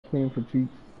came for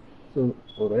cheeks. So,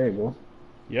 oh, there you go.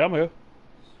 Yeah, I'm here.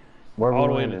 Where All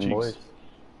the way in the cheeks. boys?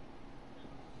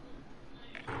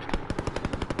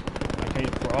 I came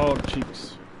for all the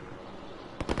cheeks.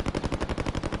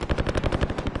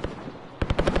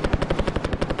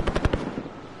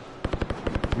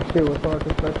 You shit was hard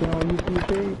construction on YouTube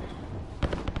page?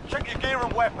 Check your gear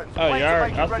and weapons. Oh yeah, I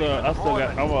still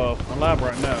got. I'm live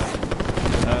right now.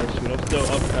 Shoot, I'm still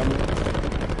upcoming.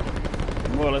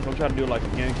 More or less, I'm trying to do like a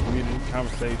gang community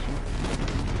conversation,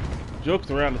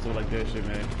 jokes around and stuff like that shit,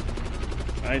 man.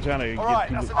 I ain't trying to Alright,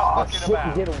 get that's too enough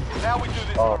fucking about. Now we do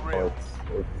this for real.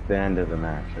 It's the end of the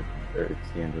match.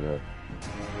 It's the end of the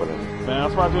whatever. Man,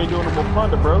 that's why we ain't doing no more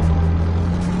plunder, bro.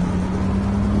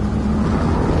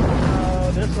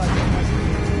 That's like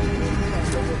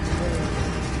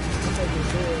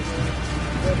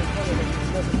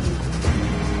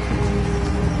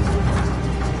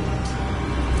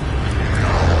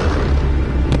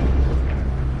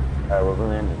Alright, we're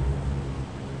landing.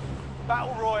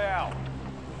 Battle Royale.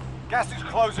 Gas is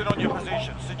closing on your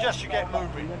position. Suggest you get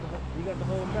moving. you got the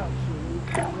whole map.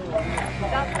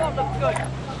 That spot looks good.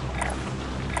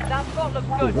 That spot looks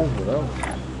good.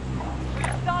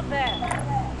 Start there.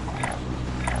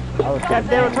 God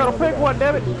damn it, trying to pick one,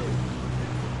 damn it.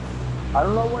 I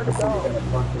don't know where to go.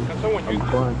 Can someone use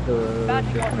I'm going to...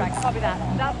 Bounty contract, copy that.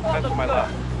 That spot That's looks my good.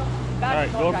 left. Bounty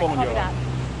Alright, go contract, phone copy y'all. that.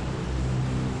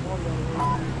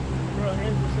 Bro,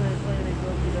 hands the same plane, they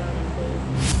broke you down and play.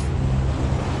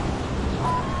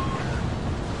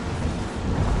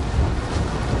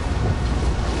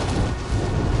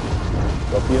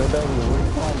 Go POW, where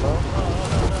you from, bro?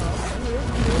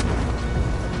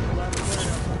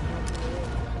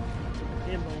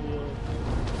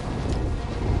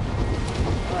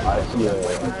 I see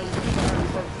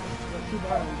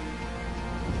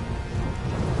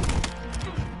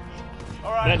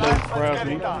Alright, That lads, doesn't let's surprise get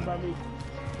me. it done.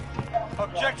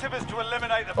 Objective is to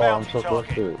eliminate the Oh, I'm bounty so close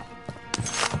target. to it.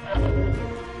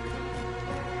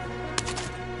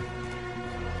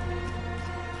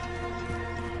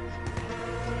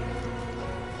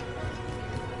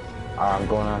 I'm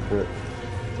going after it.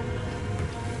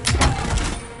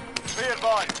 Be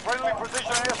advised, friendly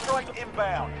precision airstrike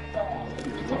inbound.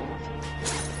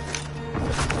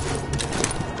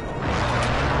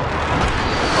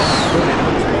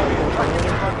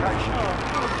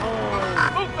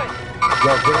 Movement.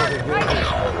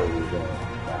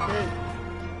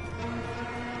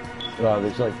 Oh,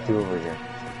 there's like two over here.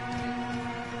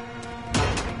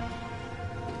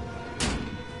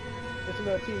 It's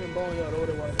another team in Boneyard over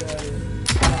there while that is.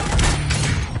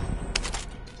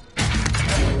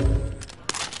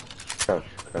 Crouch,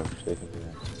 they can do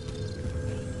that.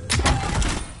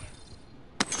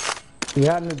 He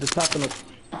had him at the top of the...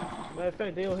 Matter of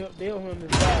fact, they'll hit this guy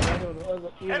right here on the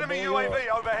other end. Enemy UAV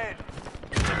overhead.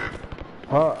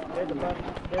 They're the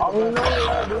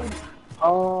bottom.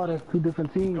 Oh, that's two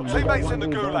different teams. Your teammates in the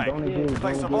gulag. Don't engage. If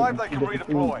they survive, they can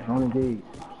redeploy. Don't engage.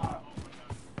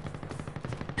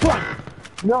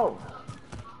 No.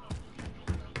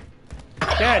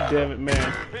 God damn it,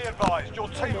 man. Be advised, your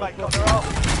teammate got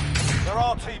their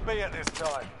RTB at this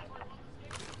time.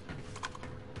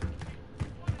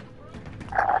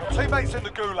 Your teammates in the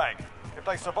gulag. If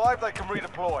they survive, they can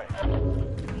redeploy.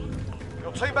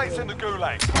 Your teammates in the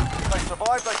gulag. If they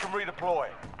survive, they can redeploy.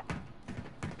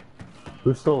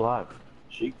 Who's still alive?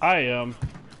 Cheeks? I am.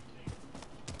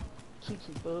 Cheeks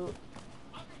and thug.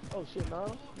 Oh shit,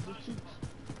 no. It's cheeks.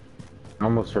 I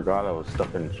almost forgot I was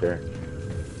stuck in a chair.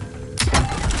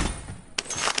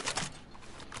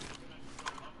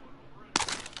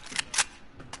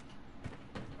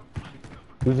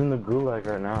 Who's in the gulag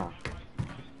right now?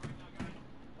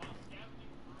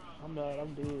 I'm not,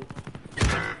 I'm dead.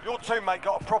 Your teammate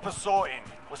got a proper sorting.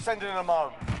 We're sending them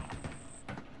home.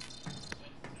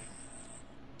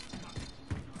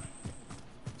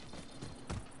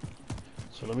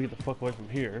 So let me get the fuck away from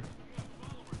here.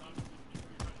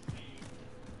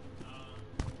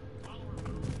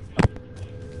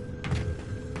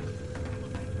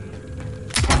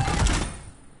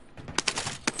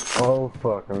 Oh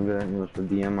fuck, I'm getting with the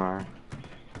DMR.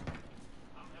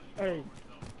 Hey.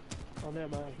 Oh,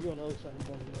 never mind. You on the other side of the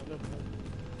Boneyard. Never mind.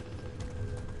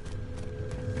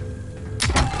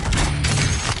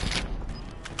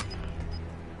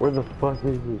 Where the fuck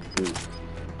is this dude?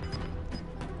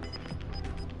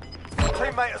 Your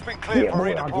teammate has been cleared for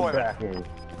redeployment.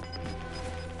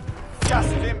 Gas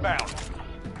is inbound.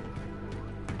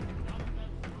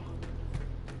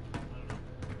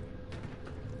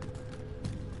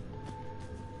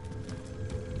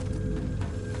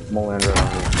 Molander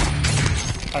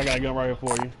on I got a gun right here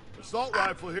for you. Assault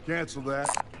rifle here. Cancel that.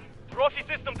 Rossi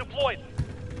system deployed.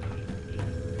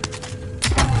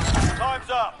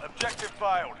 up. Objective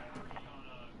failed.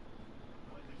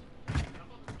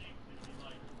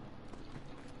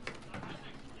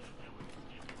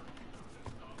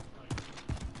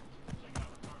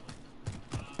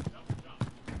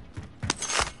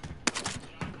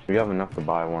 We have enough to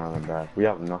buy one of them back. We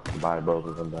have enough to buy both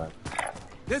of them back.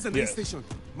 There's an aid station.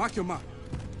 Mark your map.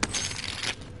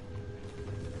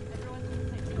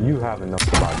 You have enough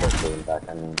to buy both of them back,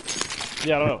 I mean.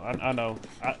 Yeah, I know.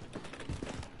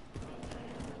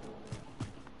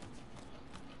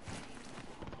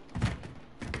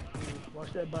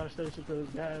 Watch that buy station because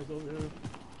guys over here.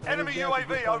 Enemy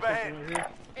UAV overhead.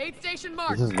 Aid station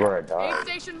marked. This is where I die. Aid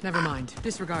station. Never mind.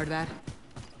 Disregard that.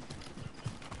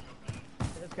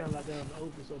 That's kind of like down in the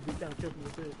open, so be kind of careful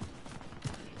with it.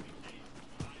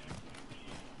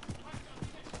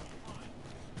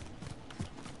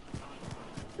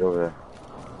 Over there.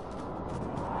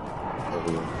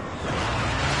 Over there.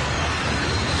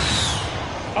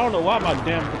 I don't know why my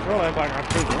damn controller act like I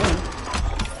can't run.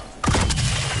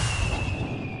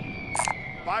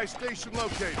 Buy station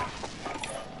located.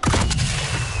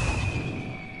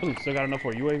 Ooh, still got enough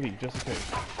for a UAV, just in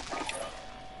case.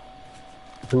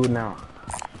 Do it now.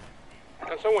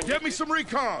 Can someone get me some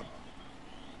recon?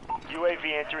 UAV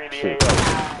entering the Shit. AO.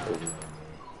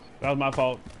 That was my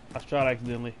fault. I shot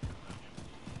accidentally.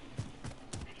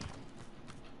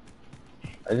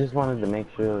 I just wanted to make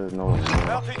sure no one.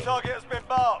 Bounty target has been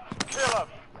marked. Kill him.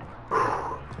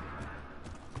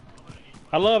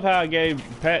 I love how I gave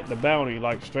Pat the bounty,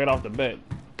 like, straight off the bat.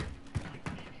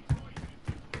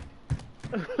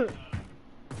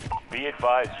 Be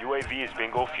advised, UAV is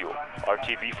bingo fuel.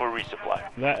 RTB for resupply.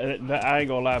 That I ain't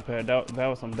gonna lie, Pat. That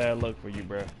was some bad luck for you,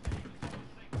 bruh.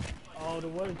 All the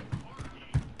way.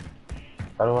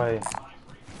 How do I?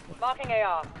 Marking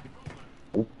AR.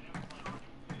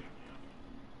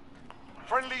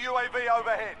 Friendly UAV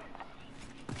overhead.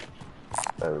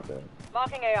 There we go.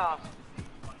 Marking AR.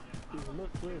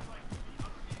 Look clear.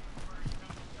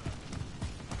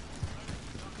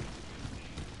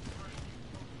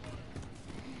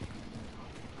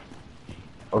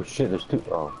 Oh shit, there's two.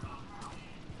 Oh,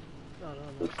 No.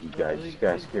 you guys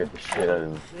scared the shit out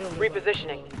of me.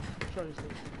 Repositioning. Train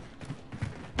station.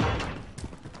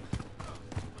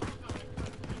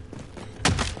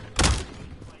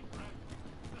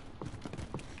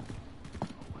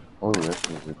 Oh, this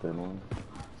is a good one.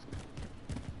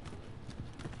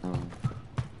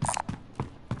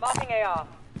 Marking AR.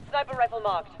 Sniper rifle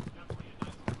marked.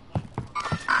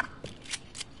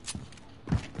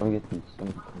 Let me get these. Let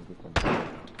me get them.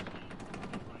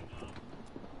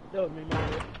 That was me,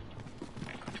 man.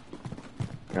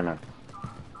 You're not.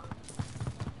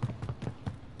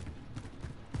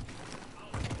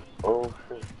 Oh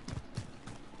shit.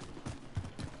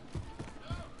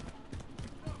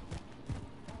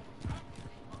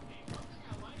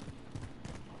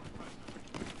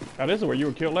 Now this is where you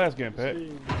were killed last game, Pat.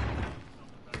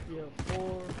 Yeah,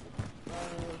 4, 5,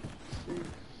 6,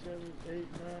 7, 8, 9.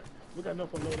 We got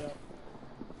enough for loadout.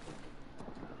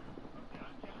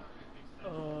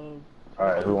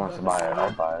 Alright, who wants to buy it?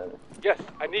 I'll buy it. Yes,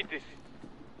 I need this.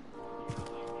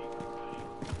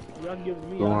 Y'all can give it to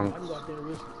me. Who I wants- can go out there and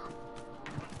risk it.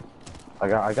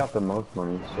 I got the most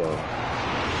money, so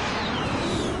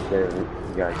there you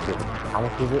guys get it. How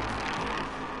much is it?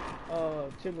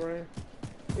 10 grand.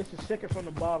 It's the second from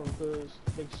the bottom because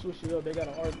they switched it up. They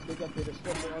got the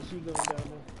special RC gun down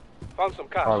there. Found some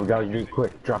cash. Oh, we gotta do it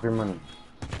quick. Drop your money.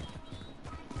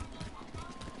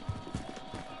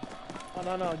 Oh,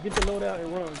 no. Get the loadout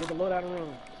and run. Get the loadout and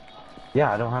run.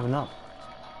 Yeah, I don't have enough.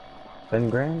 10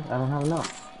 grand? I don't have enough.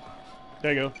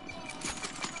 There you go.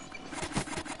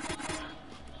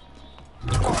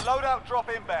 Got a loadout drop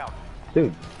inbound.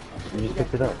 Dude, you just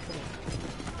picked it up.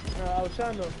 I was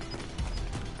trying to.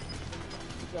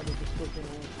 Got to just click in on.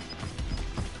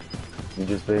 You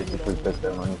just basically took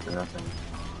that money for nothing.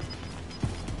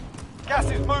 Gas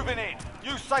is moving in.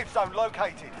 New safe zone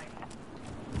located.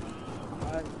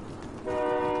 Alright,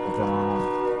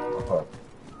 Okay.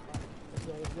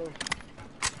 let's go.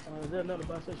 Is there another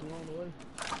buy station along the way?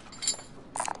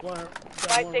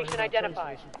 Buy station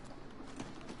identified.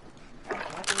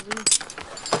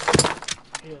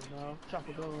 Yeah, no.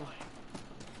 Chopper going.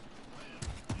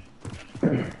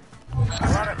 We're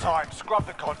out of time. Scrub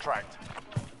the contract.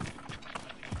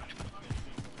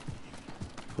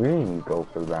 We didn't even go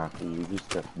for that. We just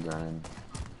kept grinding.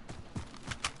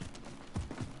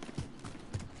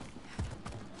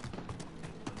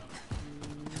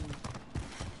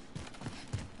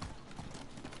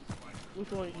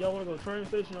 Which one? Y'all want to go train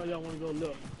station or y'all want to go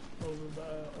left?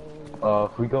 Over by,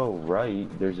 If we go right,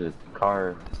 there's a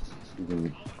car You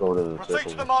can go to the Proceed to the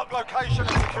circle. marked location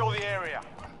and secure the area.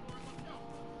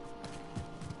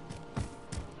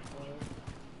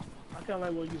 I kind of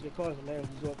like when you use the cars as last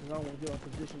resort because I don't want to get our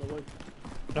position away.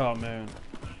 Oh man,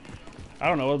 I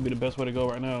don't know what would be the best way to go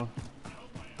right now.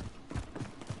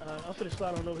 I'm finna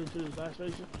slide on over here to the gas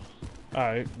station. All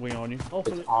right, we on you.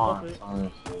 Hopefully, It's on,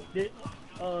 hopefully. honestly.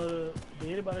 Did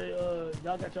anybody,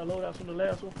 y'all got y'all loadouts from the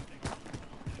last one?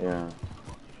 Yeah.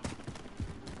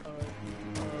 Alright.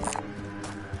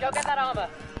 Go get that armor.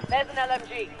 There's an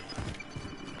LMG.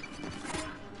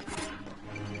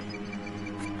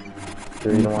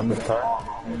 Sure you don't want this car?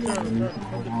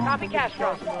 Copy cash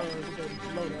drop.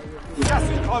 Gas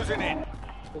is closing in.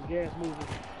 There's gas moving.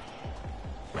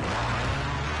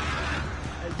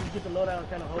 As you get the loadout,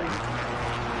 kind of hold.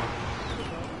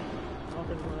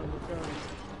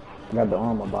 I got the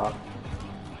armor box.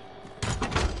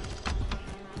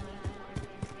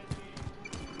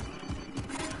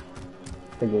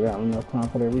 Think we got enough time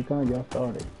for that recon? Y'all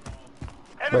started.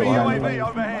 Enemy Wait, UAV no.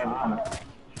 overhead.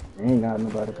 Ain't got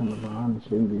nobody coming behind the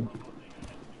shooting.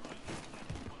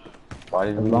 Why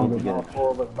did As we long need as to all get it? four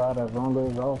of us by that, as long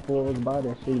as all four of us by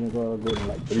that shooting is all good in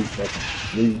like 3 seconds.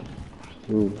 3,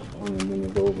 2, and then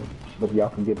it's over. But y'all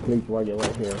can get police while you're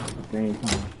right here at the same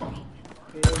time.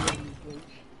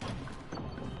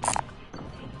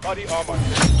 Body armor.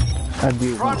 I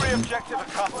did. Primary objective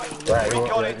accomplished. Right,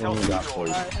 Recon right, intel we got secured. for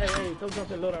you. Hey, come jump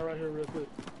that loadout right here real quick.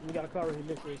 We got a car right here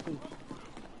next to us too.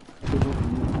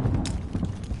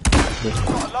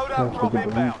 Got a loadout drop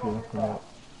inbound. I'm gonna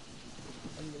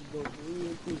go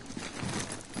real quick.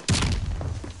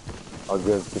 I'll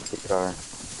just get the car.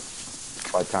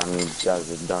 By the time you guys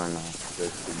are done,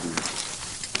 this should be.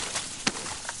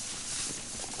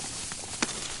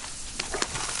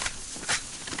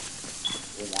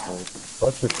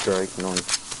 What's the strike noise?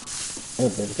 Hey,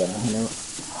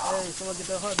 someone get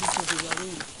that heartbeat sensor, y'all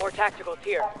need. More tacticals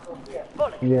here.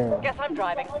 Bullet. Yeah. Guess I'm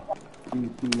driving.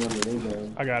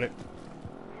 I got it.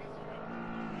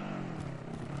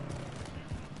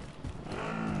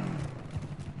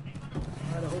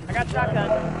 I got shotgun.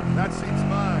 That seat's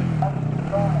mine.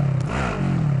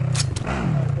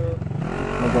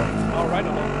 All right,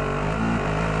 on.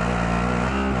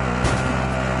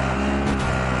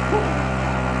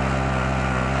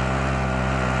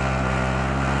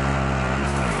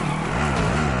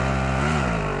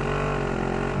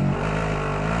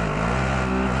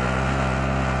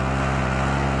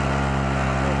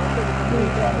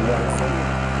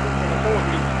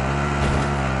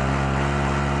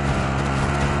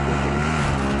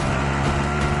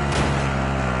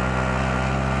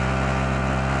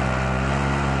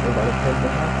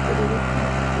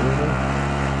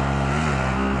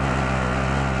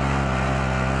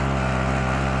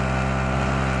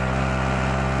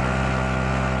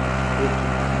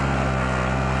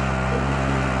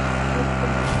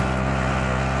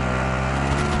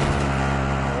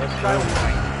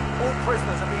 Jailbreak. All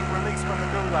prisoners are being released from the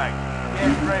gulag.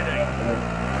 Get ready.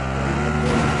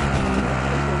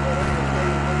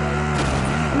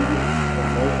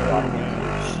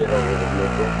 Shit over the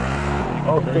liquor.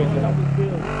 Okay.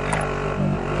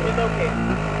 It's okay.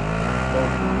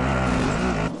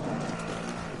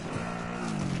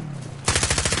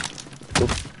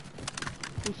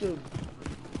 Who's shooting?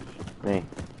 Me.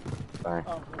 Sorry.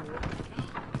 Oh,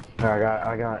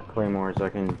 I got claymores I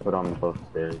can put on both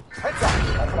stairs. Heads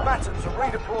up. Combatants are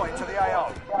redeploying to the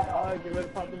AO. alright, get ready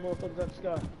to pop them motherfuckers out the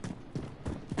sky.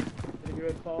 Get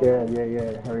ready to fall.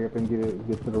 Yeah. Hurry up and get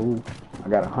to the roof. I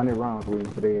got 100 rounds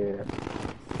waiting for their ass.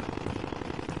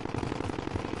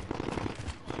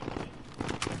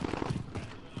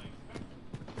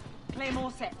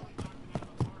 Claymore set.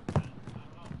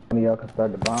 One of y'all can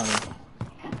start the bombing.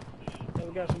 And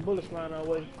we got some bullets flying our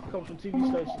way. Come from TV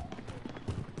station.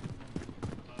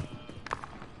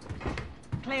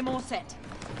 Claymore set.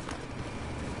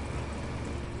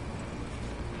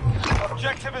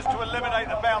 Objective is to eliminate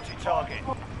the bounty target.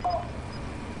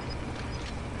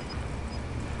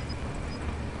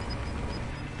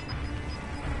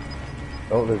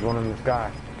 Oh, there's one in the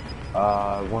sky.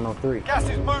 103. Gas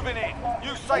is moving in.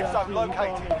 New safe zone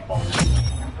located.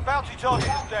 The bounty target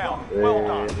is down. Well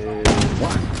done. An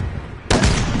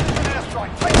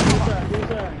airstrike. Take cover.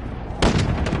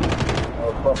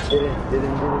 Oh, fuck.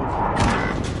 Didn't.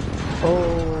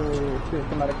 Oh, shit.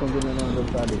 Somebody come get me on the other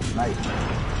side of this. Nice.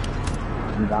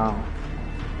 I'm down.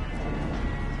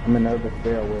 I'm in the other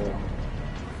stairwell.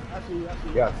 I see you.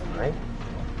 Yes, right?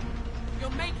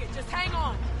 You'll make it. Just hang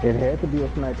on. It had to be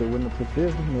a sniper with the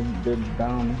precision. They're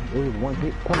down. It was one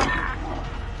hit. Come on.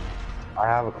 I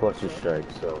have a cluster strike,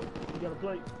 so. You got a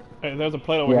plate? Hey, there's a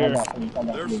plate over Yeah, here.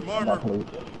 There's some armor.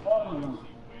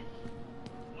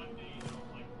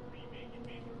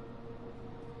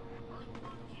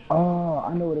 Oh,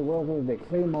 I know what it was. It was that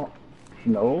Claymore.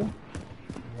 No.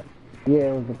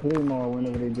 Yeah, it was the Claymore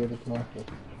whenever they did the classes.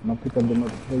 I'm gonna pick up them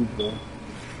other plates, though.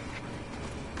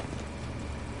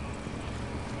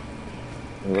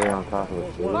 Right on top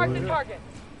of it. Mark the target.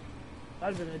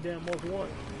 I've been that damn most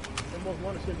wanted. That most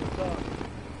wanted sitting on top.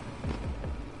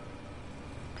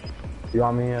 You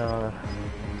want me,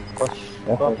 push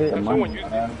That's up it? someone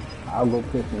used it. I'll go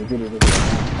push and get it. You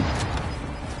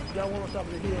got one on top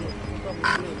of the hill. On top of the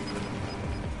hill.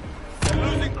 They're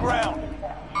losing ground.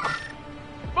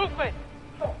 Movement.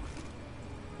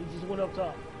 He just went up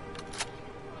top.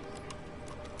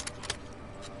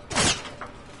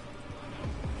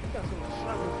 Got some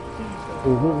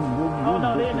oh no,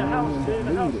 they're in the house. They're in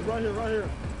the house. Right here, right here.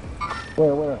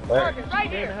 Where? Target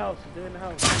right They're in the here. house. They're in the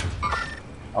house.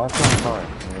 Oh, it's not hard.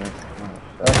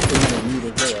 That's 200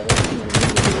 meters there. That's 200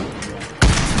 meters there.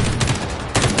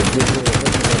 But this is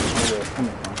where it's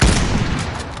coming from.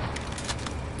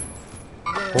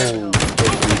 Oh,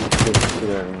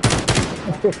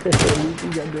 You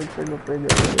got good finger.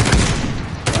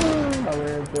 I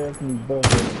ran past me,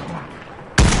 buzzing.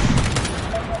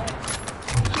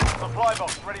 Supply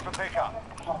box ready for pickup.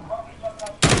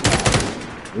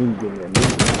 We can get me a new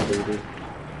one, baby.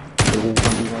 We're going to be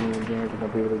running in there. We're going to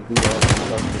be able to do all that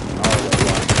stuff and all that.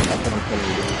 That's what I'm telling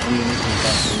you. Ammunition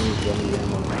costs me running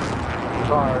ammo.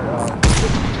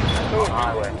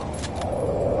 highway.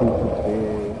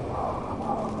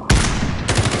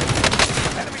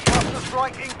 Enemy cluster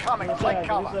strike incoming. Take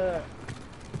cover.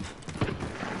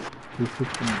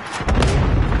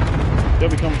 They'll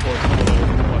be coming for us.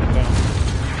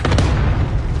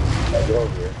 Go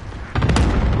over here.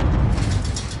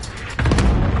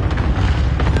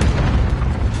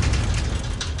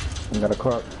 I got a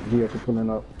car vehicle pulling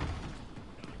up.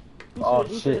 Oh,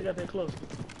 Who shit. got that close?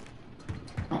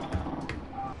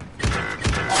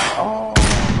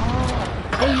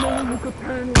 Hey man, you could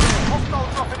turn it.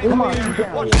 Hostiles dropping in. Watch the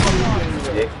line.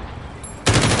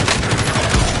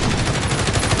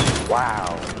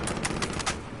 Wow.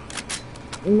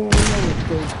 Man, that was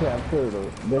so captured though.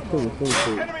 That shit was so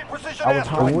cool. Enemy precision I was airstrike.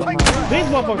 hoping Take my- ground. These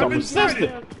motherfuckers are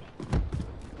persistent.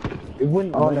 It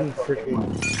wouldn't Oh, let you us freaking.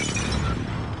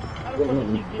 How the fuck did you get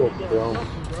me down, bro?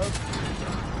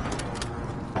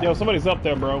 Yo, somebody's up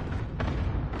there, bro. Hey,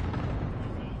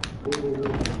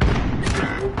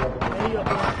 up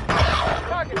there.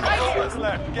 Target right All here. that's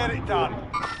left. Get it done.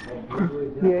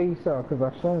 Yeah, you saw, cause I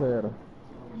shot at her.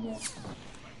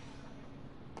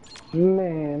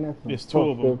 Man, that's some It's two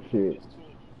of fucked up shit.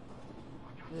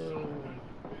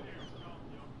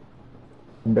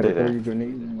 You better throw your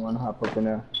grenade and one hop up in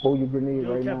there. Hold your grenade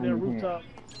Yo, right now cap in that your hand. rooftop.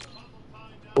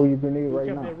 Hold your grenade Yo, right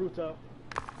cap now. that rooftop.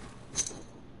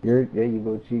 There you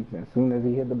go, Cheeks. As soon as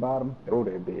he hit the bottom, throw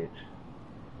that bitch.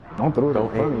 Don't throw it in Don't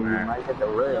front of aim, you. You man. might hit the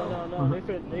rail. No, they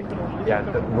finna Yeah,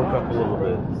 come from look up a the little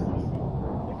bit. They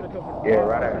finna come from Yeah, the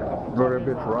right they finna there. come from Throw top that and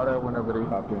bitch bottom. right there whenever they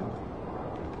hop in.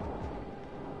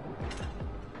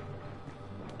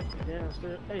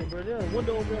 Downstairs. Hey, bro, there's a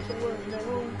window over there somewhere in that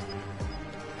room.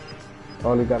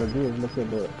 All you gotta do is look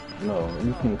at the... No,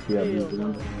 you can't see out these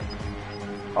windows.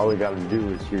 All we gotta do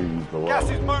is hear you below. Gas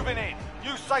is moving in.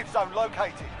 New safe zone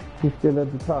located. He's still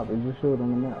at the top. It just showed on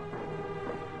the map.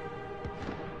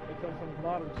 They come from the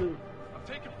bottom too. I'm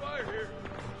taking fire here.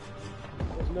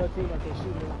 There's another team I can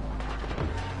shoot at.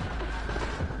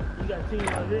 You got a team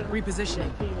out there.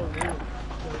 Repositioning. You got a team over here.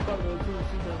 So they're probably going to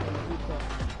shoot them on the rooftop.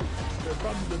 They're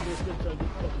probably going to be a good try to get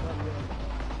fucking out of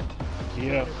there.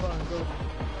 Yeah. They're probably go.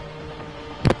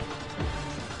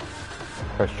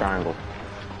 Press triangle.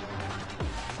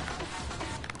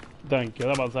 Thank you.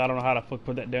 I don't know how to fuck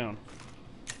put that down.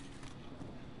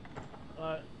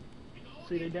 Alright.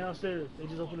 See, they downstairs. They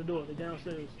just opened the door. They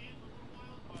downstairs.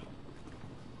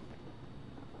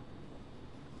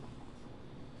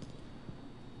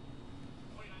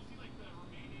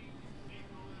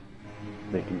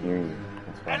 They can hear you.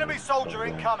 That's fine. Enemy soldier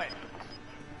incoming.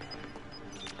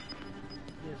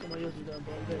 Yeah, somebody else is done,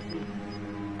 bro. That's me.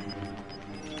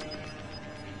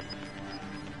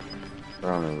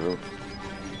 They're on the roof.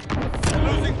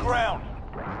 Losing ground.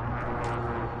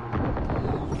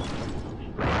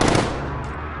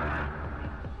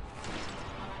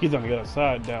 He's on the other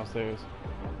side downstairs.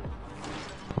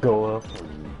 Go up.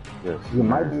 Yes. You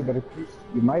might be able to creep,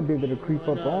 you might be able to creep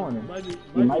up on him.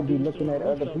 You might be looking at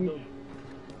other people.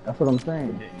 That's what I'm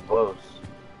saying. Getting close.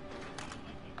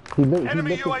 He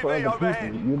Enemy looking for UAV other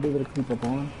overhead. people. You'll be able to creep up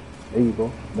on him. There you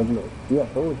go. Look. Yeah,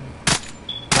 those.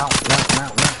 Mount.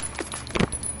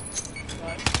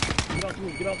 Get off the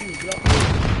roof. Get off the roof. Get off the roof.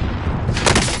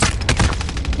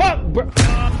 Fuck, bro.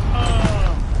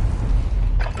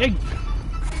 Hey.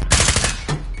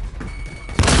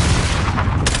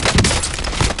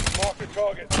 Mark the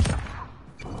target.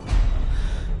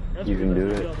 You can do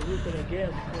it.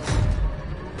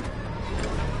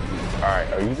 Alright,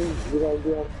 are you gonna do that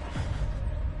again?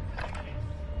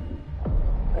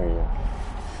 There you go.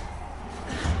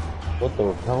 What the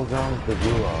hell wrong with the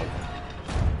gulag?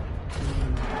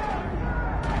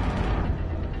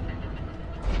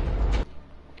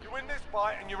 You win this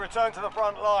fight and you return to the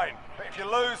front line. But if you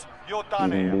lose, you're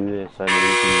done You here. can do this, I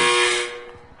believe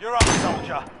You're up,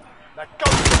 soldier. Now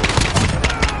go!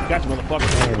 Gotcha, motherfucker.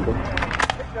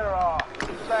 Kick their ass.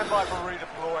 Stand by for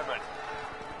redeployment.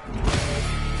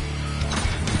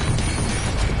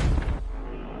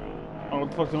 Oh, what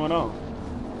the fuck's going on?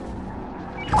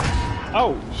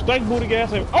 Oh, steak booty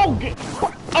gas. Oh, get.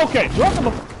 Okay, drop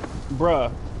the.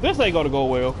 Bruh, this ain't gonna go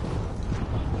well.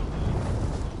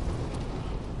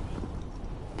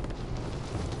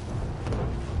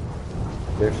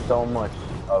 There's so much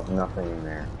of nothing in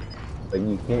there. Like,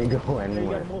 you can't go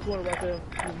anywhere.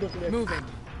 Moving.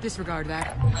 Disregard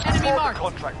that. Enemy Abort the marked.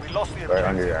 contract. We lost the Right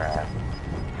under objective. your ass.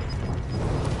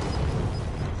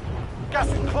 Gas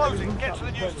is closing. Get to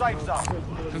the new safe zone.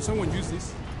 Can someone use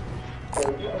this?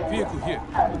 Vehicle here.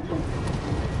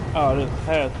 Oh, this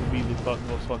has to be the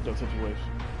most fucked up situation.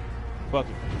 Fuck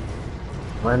it.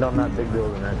 Land on that big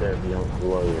building right there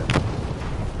below you.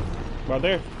 Right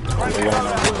there. Friendly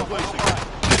loadout.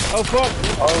 Oh fuck.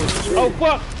 Oh, shit. Oh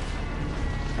fuck.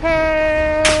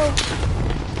 Hell.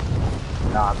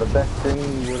 Nah, the best thing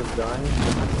you would have done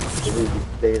is if you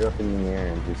stayed up in the air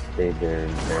and just stayed there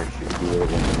and parachute. You would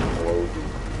have been below you.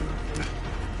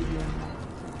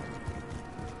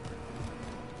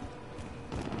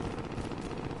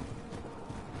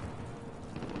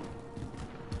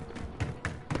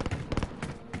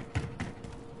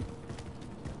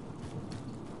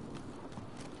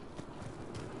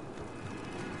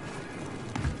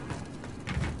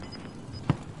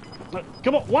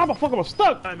 Come on, why the fuck am I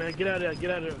stuck? Alright, man, get out of there. Get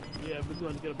out of there. Yeah, we're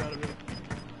going to get up out of here.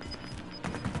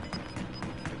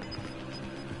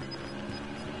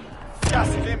 Gas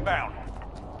is inbound.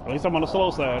 At least I'm on the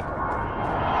slow side.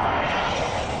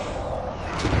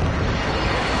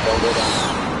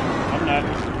 I'm not.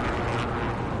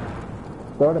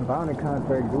 Start a bounty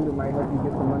contract, dude. It might help you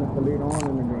get some money for later on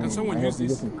in the game. Can someone might use help you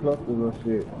this? get some clusters or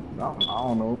shit. I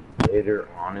don't know. Later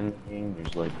on in the game,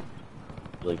 there's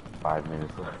like 5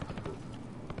 minutes left.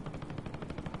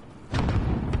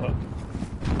 Fuck.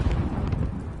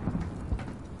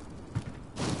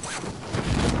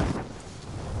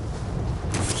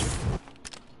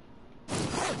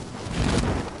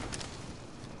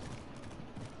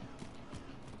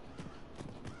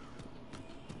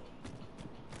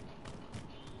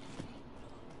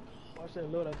 Watch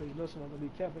that load out there. You know someone's going to be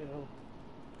camping it, though.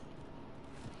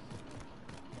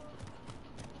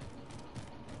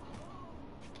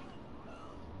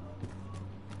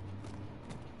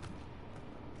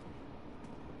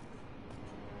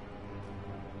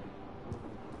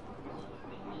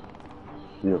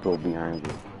 Vehicle behind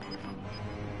you.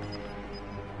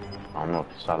 I don't know if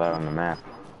you saw that on the map.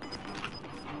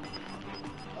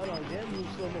 I don't know, damn, you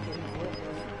slow up on his work,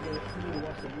 man. You need to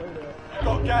watch the load out.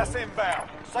 Got gas inbound.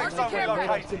 Safe zone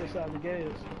relocated. Inside the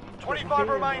gas. 25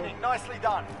 remaining. Nicely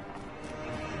done.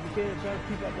 If you can't try to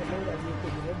keep out that load out real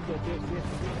quick, whenever you go this.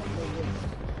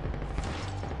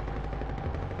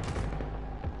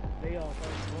 They all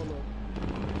first. Hold up.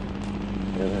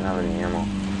 He doesn't have any ammo.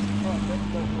 Oh, that's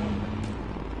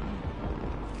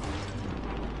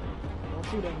don't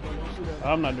shoot at him, bro. Don't shoot at him.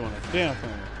 I'm not doing a damn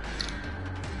thing.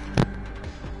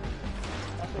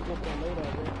 I should go for that load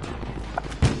out, bro.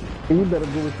 You better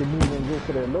go with your move and go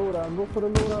for that loadout. Go for the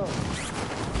loadout.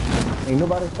 Ain't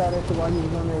nobody shot at you while you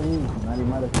was on that roof. Now they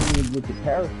might have seen you with your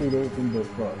parachute open, but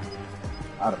fuck.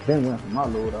 I'd have been went for my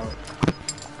loadout.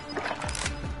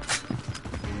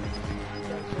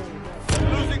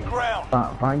 Losing ground.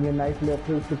 Find your nice little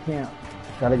place to camp.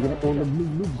 Try to get it on the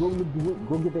blue.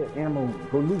 Go get that ammo.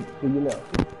 Go loot to your left.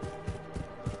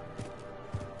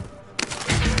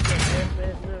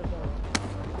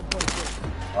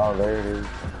 Oh, there it is.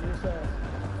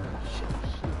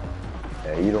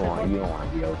 Yeah, you don't want to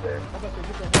be out there.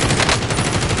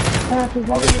 Oh, the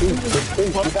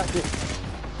thief, you got this.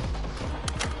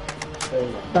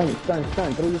 Stun.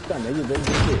 Throw your stun. There you go. Good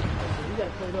shit. You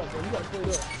gotta play it up, bro. You gotta play it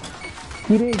up.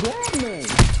 He didn't grab me.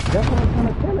 That's what I'm trying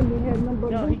to tell him. He had number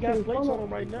No, he got plates on him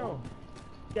right now.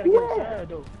 You gotta get inside,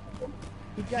 though.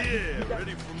 He got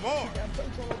Ready for more.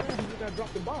 plates on him right now. He just gotta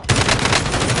drop the box.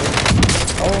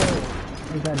 Oh,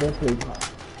 he got that plate.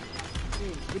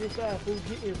 Get inside, fool.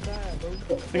 Get inside, bro.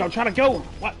 Nigga, I'm trying to go.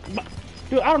 What?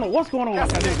 Dude, I don't know what's going on with my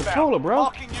goddamn controller, bro.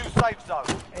 Marking you safe zone.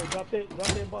 Hey, drop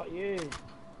that bot, yeah.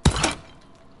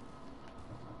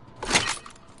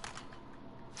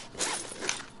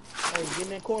 Hey, get in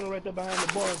that corner right there behind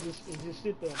the bar and just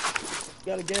sit there.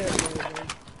 Got a gas man.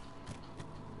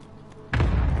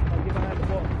 Get behind the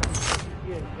bar.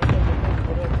 Yeah,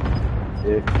 whatever.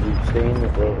 If you stay in the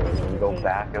building and go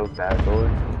back out that door,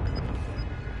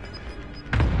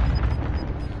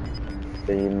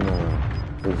 stay in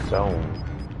the zone.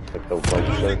 Like the white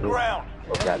circle.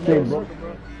 That door.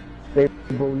 Hey,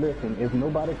 bro, listen, if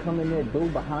nobody come in that door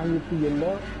behind you to your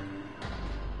left,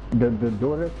 the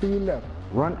door that's to your left,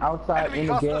 run outside in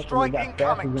the gas and you got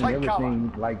fasters and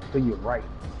everything, like, to your right.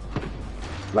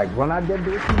 Like, run out that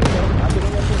door to your left, not get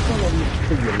in that front of you,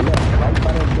 to your left, right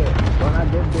by that gas. Run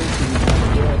out that door to your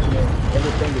gas and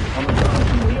everything is coming down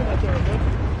to your left.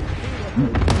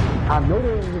 I know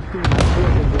there is a team, I said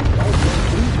that they don't run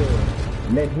through there.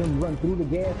 Let him run through the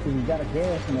gas and you got a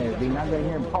gas mask. They not letting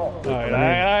him talk.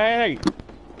 Alright.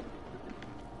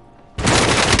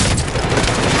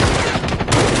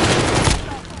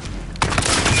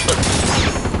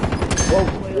 Whoa,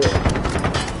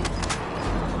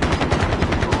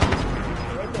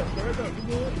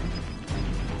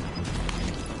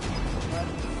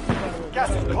 Gas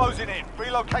is closing in.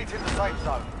 Relocating the safe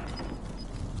zone.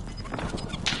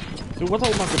 Dude, what's up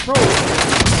with my controller?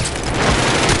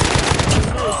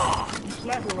 You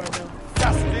slacking right now.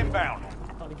 Gas is inbound.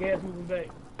 Oh, the gas moving back.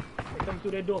 They coming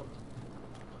through that door.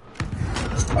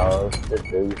 Oh, shit,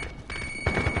 dude.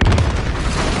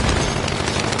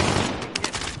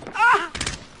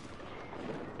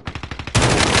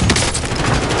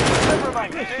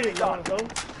 Good shit, done, bro.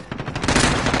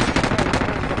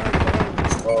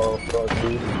 Oh, fuck,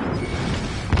 dude.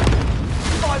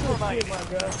 5 remaining. My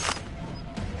God.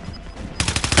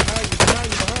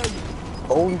 Behind you.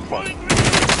 Holy fuck.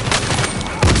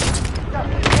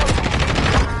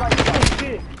 Good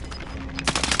shit.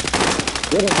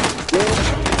 get him.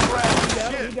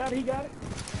 He got it.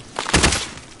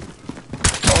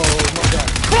 Oh my God.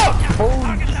 Fuck!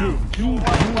 Holy shit.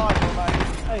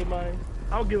 Hey, man.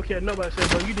 I don't give a care nobody said,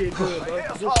 bro. You did good, bro.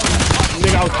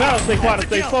 Nigga, I was trying to stay quiet and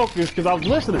stay focused because I was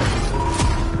listening.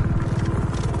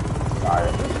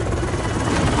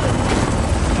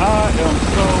 I am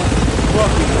so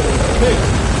fucking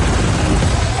pissed.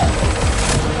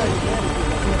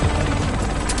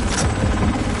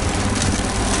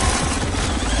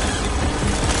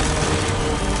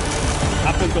 I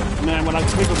picked up, man, when I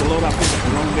picked up the load, I picked up the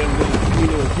wrong damn thing. I mean,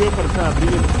 it was good for the time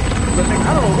being. But nigga,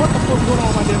 I don't know what the fuck's going on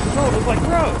with my damn controller. It's like,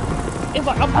 bro, it's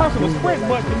like I'm pressing the sprint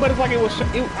button, but it's like I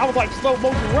was like slow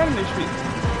motion running this shit.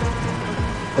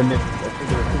 And then,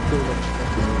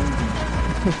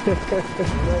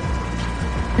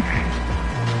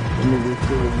 nigga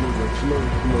still moving slow.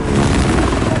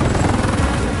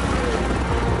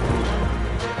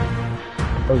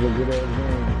 That was a good ass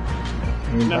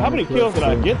game. Now, how many kills did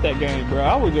I get that game, bro?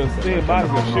 I was just sitting by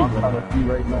and just shooting.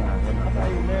 Right now.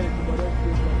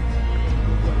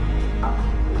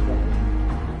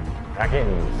 I can't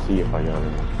even see if I got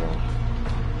it. So.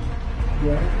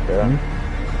 Yeah.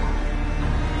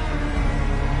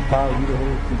 How you the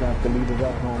host? You got the leaders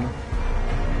out home.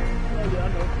 Yeah, I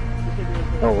know.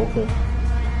 Oh, okay.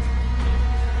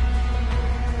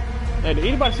 Hey, did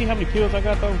anybody see how many kills I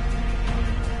got though? I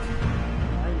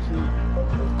ain't seen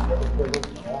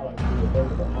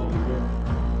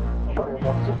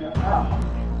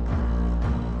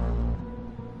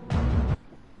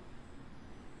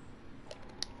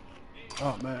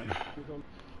Oh man.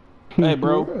 Hey,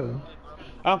 bro.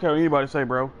 I don't care what anybody say,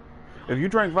 bro. If you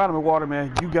drink vitamin water,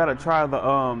 man, you gotta try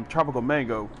the tropical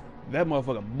mango. That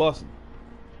motherfucker busting.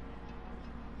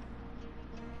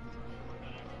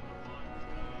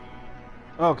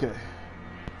 Okay.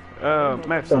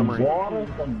 Match summary.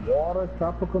 Some water,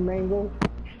 tropical mango.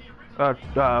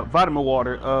 Vitamin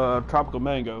water, tropical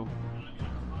mango.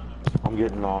 I'm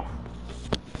getting off.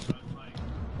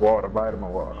 Water,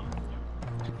 vitamin water.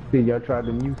 See, y'all tried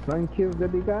the new sun kills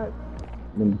that they got?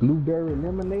 Them blueberry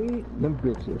lemonade? Them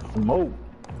bitches smoke.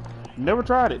 Never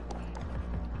tried it.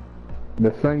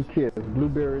 The sun kiss,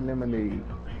 blueberry lemonade.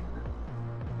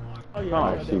 Oh, yeah. Oh,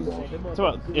 I see that.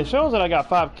 So it shows that I got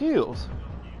 5 kills.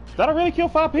 Did I really kill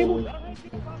 5 people?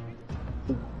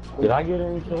 Did I get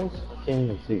any kills? I can't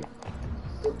even see.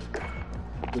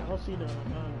 I don't see that.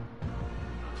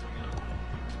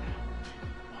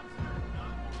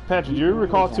 Patrick, do you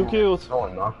recall 2 kills? No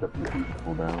one knocked a few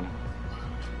people down.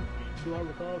 Do I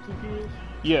recall 2 kills?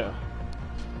 Yeah.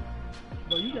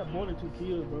 Bro, you got more than 2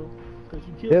 kills, bro. Cause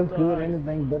you killed That's good.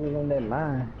 Anything better than that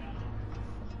line.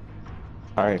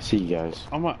 Alright, see you guys.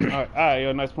 Alright,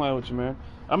 yo, nice playing with you, man.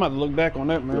 I'm about to look back on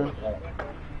that, man.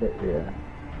 Yeah.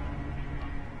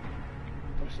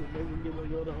 Oh shit, maybe we can get one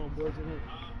of your other homeboys in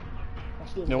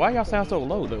here. Now, why y'all sound so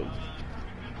low, though?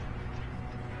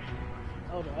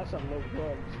 Oh no, I sound low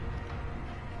regardless.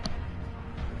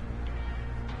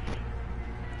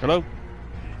 Hello?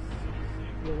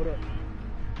 Yeah, what up?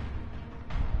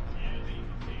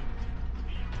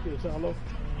 Yeah, sound low?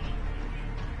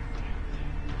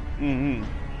 Mm-hmm.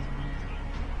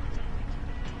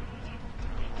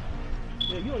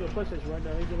 Yeah, you on your PlayStation right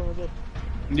now, ain't you, Lonzo?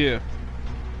 Yeah.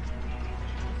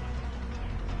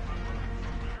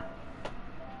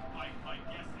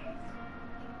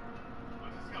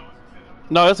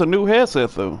 No, that's a new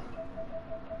headset, though.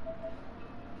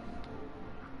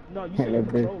 No, you Can't said let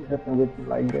this controller. happen with you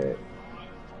like that.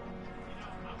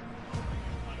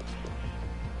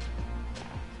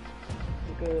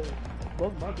 Because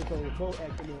both my controllers both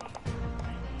acting up.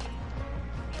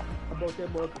 I broke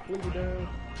that mother completely down.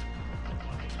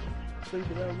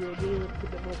 Cleaned it out real good.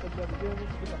 Put that motherfucker back together.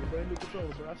 It's like a brand new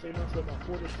controller, but I saved myself about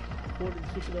 $40 to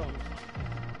 $60.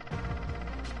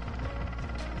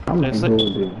 I'm gonna go with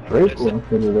this Draco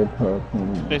instead of that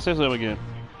Hurricane. Hey, say something again.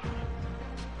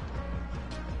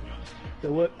 So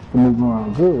what? Moving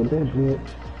around good with that shit.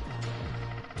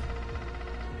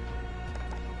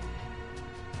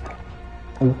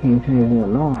 I can't change the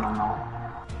alarm.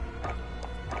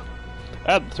 I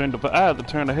had to turn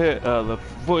the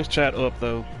voice chat up,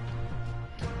 though.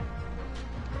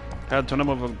 I had to turn them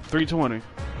over 320.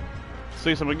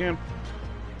 Say something again.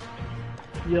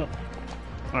 Yeah.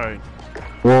 All right.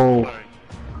 Whoa.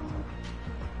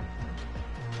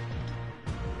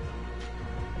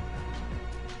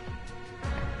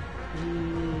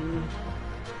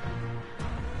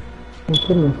 I'm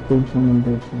putting speech on the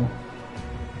bitch.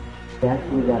 They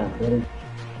actually got a better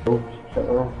show.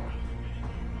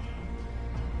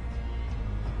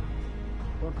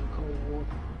 Fucking cold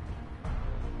water.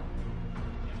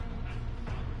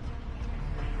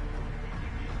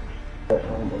 That's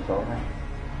all right.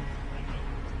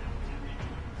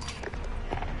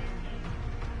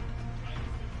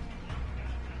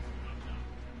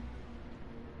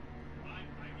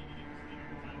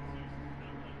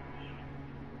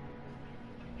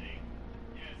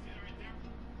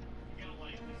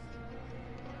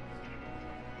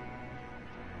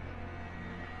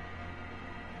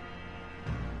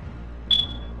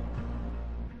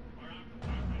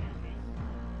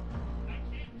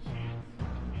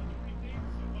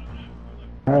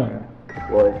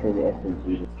 Well, it's in the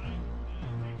SMG.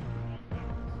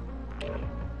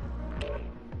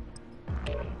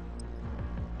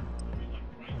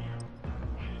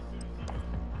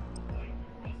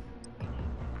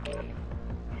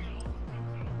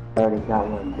 I already got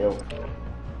one built.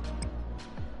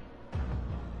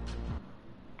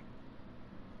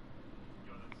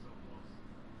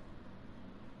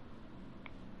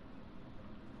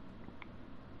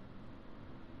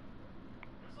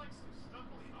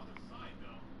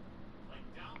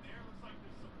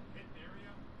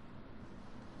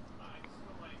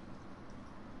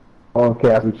 Okay,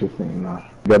 that's what you're saying now.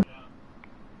 Good.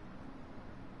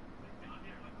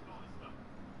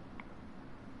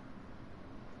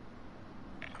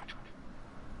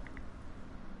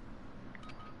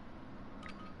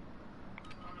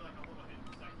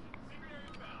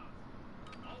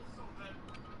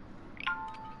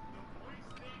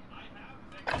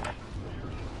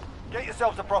 Get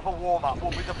yourselves a proper warm-up.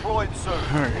 We'll be deploying soon.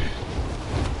 Alright.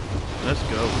 Let's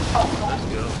go. Let's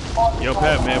go. Yo,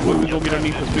 Pat, man, when we gonna get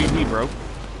underneath the speed heat, bro?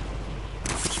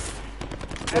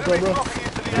 Enemy dropping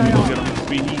into the When we gonna get AR. on the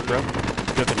speed heat, bro?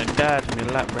 You're gonna die to me a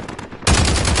lot, bro.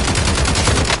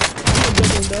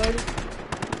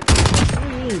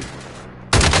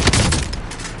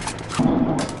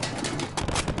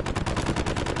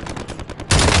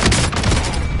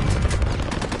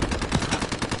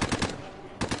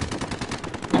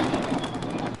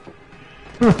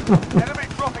 Enemy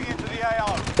dropping into the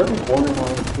AR.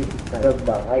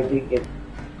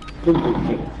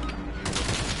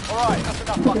 Alright, that's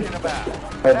enough fucking about.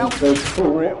 Now we go for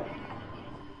real.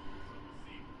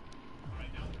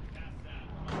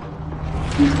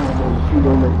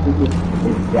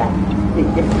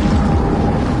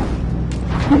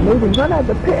 Moving, run out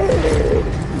the pit!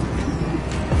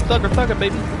 Sucker,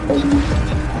 baby.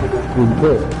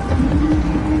 Good.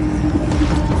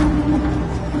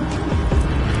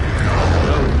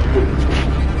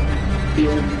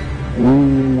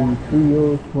 Trio,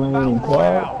 swing,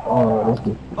 quad. Oh, this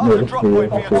is good.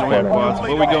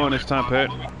 Where we going this time, Pat?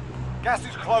 Gas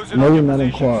is closing No, on you're your not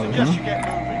in position. quad, Suggest huh? you get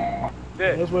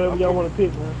moving. That's wherever y'all want to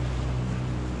pick, man.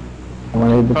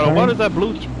 What is that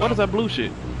blue? What is that blue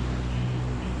shit?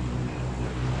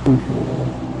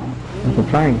 It's a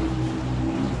train.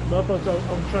 No, I thought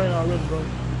I'm trained already, bro.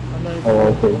 Oh,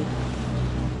 okay.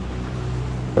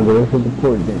 So this is the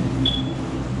port then.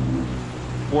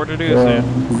 What it is then?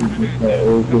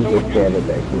 It's just a scatter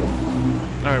back here.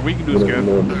 Alright, we can do scatter.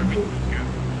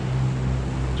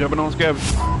 Jumping on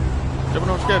scavenge. Jumping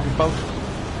on scavenge, folks.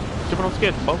 Jumping on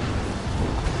scavenge, folks.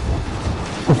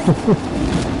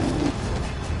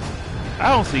 I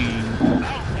don't see.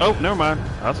 Oh, never mind.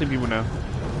 I see people now.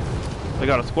 They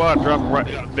got a squad dropping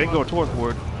right. They go towards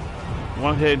wood.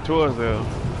 One heading towards them.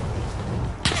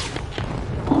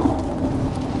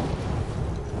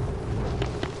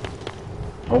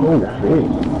 Oh shit!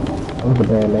 That was a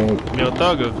bad leg. Yo,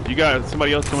 Thugger, you got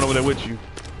somebody else coming over there with you.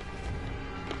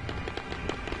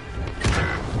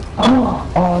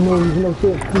 Oh no, he's no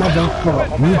shit. Come on,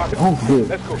 I'm good.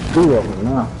 Let's go. 2 of them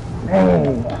now.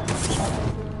 Dang.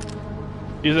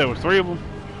 You said it was 3 of them?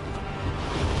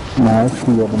 Nah, it's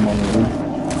 2 of them on the roof.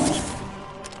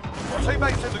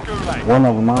 Teammates in the gulag. One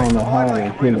of them, I don't know how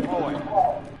they kill it.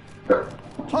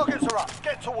 Targets are up.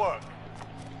 Get to work.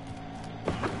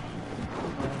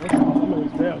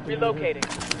 Relocating.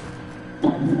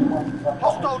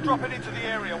 Hostile dropping into the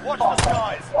area. Watch the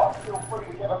skies.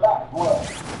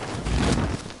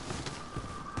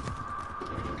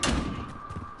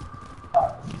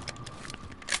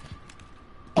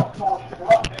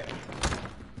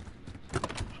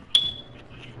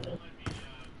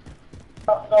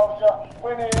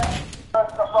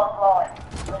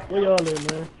 Where y'all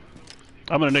at, man?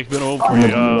 I'm in the next bit over for you.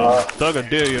 Thugger,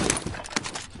 dare you.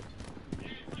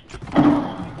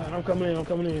 Right, I'm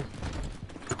coming in.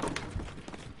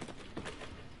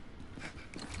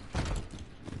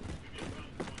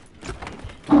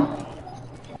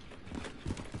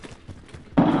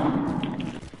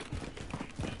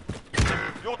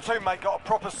 Your teammate got a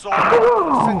proper sword.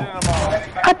 Sending them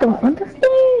out. I don't understand.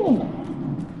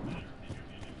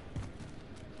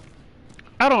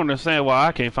 I don't understand why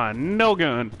I can't find no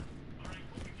gun.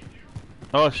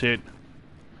 Oh shit.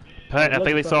 Pat, I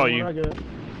think they saw you.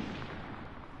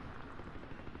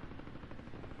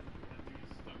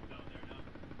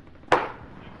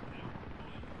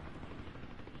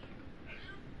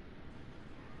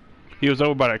 He was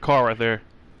over by that car right there.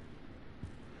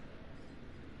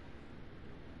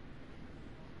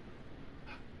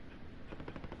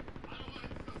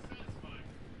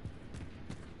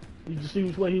 Did you see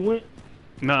which way he went?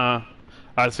 Nah.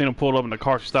 I seen him pull up in the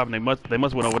car stop and they must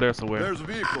went over there somewhere. There's a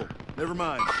vehicle. Never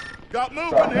mind. Got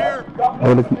moving here.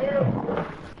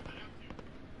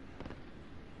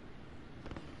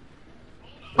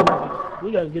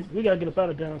 We gotta get up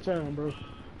out of downtown, bro.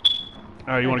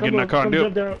 Alright, you wanna get in that car and do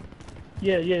it?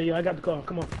 Yeah, I got the car.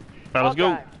 Come on. Alright, let's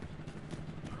go.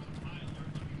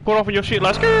 Pull off of your shit,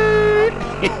 let's go.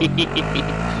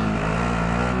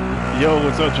 Yo,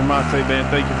 what's up, Jamante, man?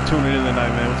 Thank you for tuning in tonight,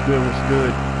 man. What's good? What's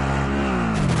good?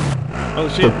 Oh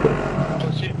shit.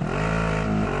 Oh shit.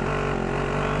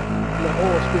 The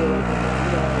oil spill right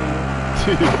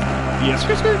there, man. Yes,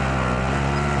 skirt, skirt.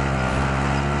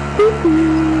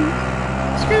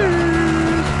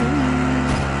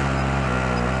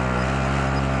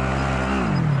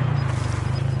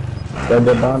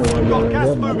 Gas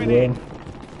moving in.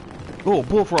 Oh,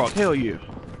 bullfrog, hell yeah.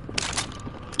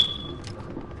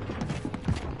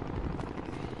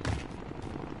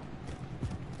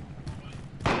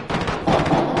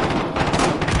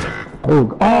 Oh,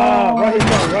 right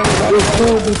here, it's so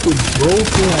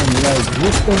broken. Like,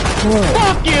 what the fuck?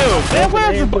 Fuck you! Man,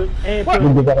 where's the...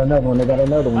 They got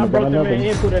another one. I broke them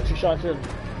and put extra shots in.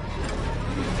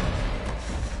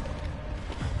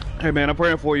 Hey, man, I'm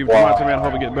praying for you. Man, I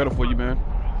hope it get better for you, man.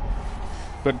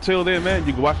 But until then, man,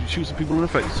 you can watch me shoot some people in the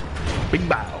face. Big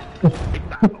bow.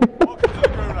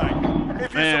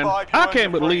 Man, I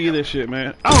can't believe this shit,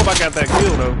 man. I hope I got that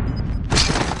kill, though.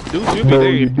 Dude, you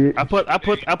be dead. I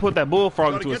put that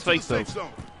bullfrog into his face, though.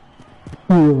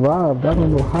 He revived. I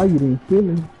don't know how you didn't kill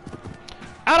him.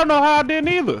 I don't know how I didn't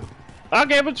either. I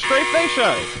gave it a straight face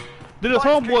shot. Then his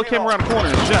homeboy came around the corner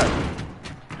and shot.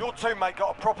 Your teammate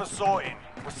got a proper sorting.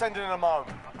 We're sending them home.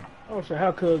 I don't know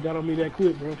how Cuz got on me that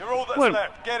quick, bro. You're all that's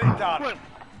left. Get it done.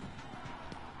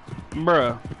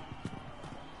 Bruh.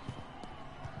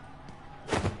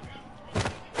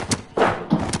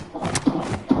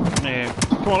 Man,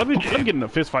 come on, let me get in a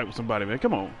fist fight with somebody, man.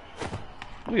 Come on.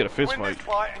 Let me get a fist fight.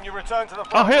 And you return to the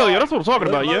Oh hell yeah, that's what I'm talking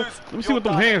about, yeah. Let me see what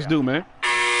them hands do, man.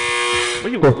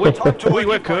 Where you at, cuz? Where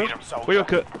you at?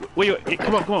 Where you at?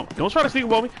 Come on. Don't try to sneak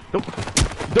up on me.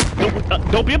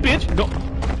 Don't be a bitch. Don't.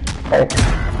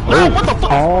 Oh, what the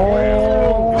fuck?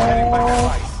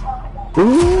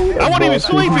 Ooh, I wasn't even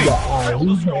sleeping. I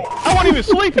wasn't even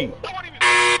sleeping.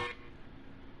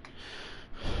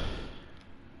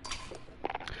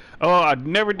 Oh, I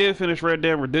never did finish Red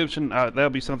Dead Redemption. That'll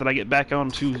be something I get back on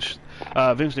to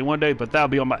eventually one day, but that'll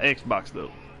be on my Xbox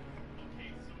though.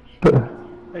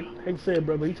 Hate to say it,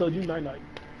 bro, but he told you night night.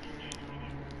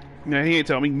 Nah, he ain't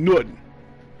telling me nothing.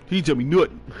 He tell me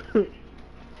nothing.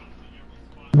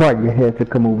 Why you had to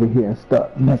come over here and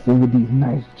start messing with these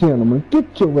nice gentlemen?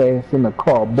 Get your ass in the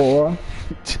car, boy.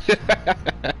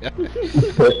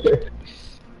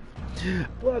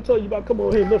 Well, I told you about come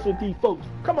over here and mess with these folks.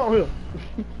 Come on here.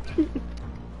 You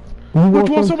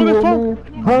want some of this, man?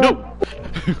 Huh? No.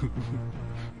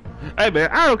 Hey man,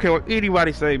 I don't care what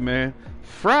anybody say, man.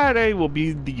 Friday will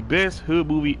be the best hood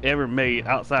movie ever made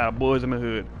outside of Boys in the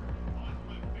Hood.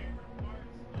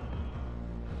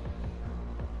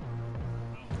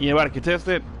 Anybody contest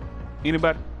that?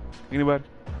 Anybody? Anybody?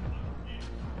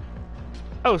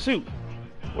 Oh shoot!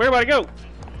 Where everybody go?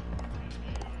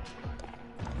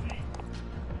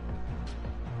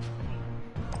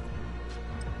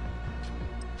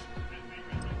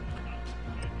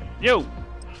 Yo!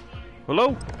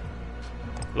 Hello?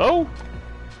 Hello?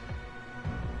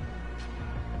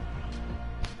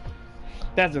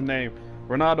 That's his name.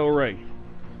 Ronaldo Ray.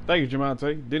 Thank you,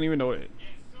 Jamonte. Didn't even know it.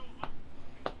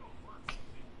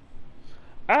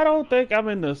 I don't think I'm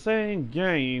in the same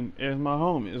game as my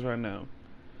homies right now.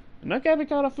 And that got me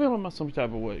kind of feeling some type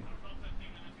of way.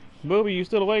 Booby, you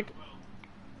still awake?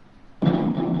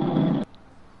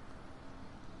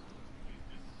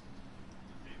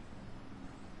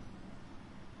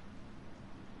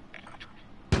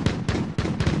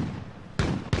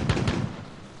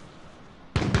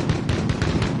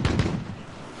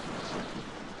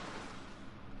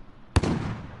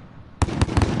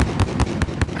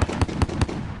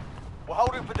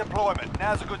 Holding for deployment.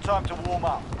 Now's a good time to warm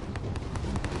up.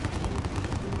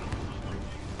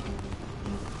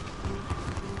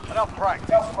 Enough practice.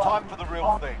 Time for the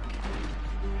real thing.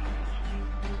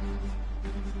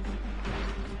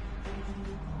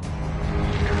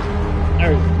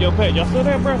 Hey, yo, Pat, y'all still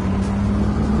there, bro? Yeah,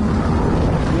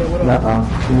 what up?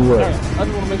 Nuh-uh. Right. I just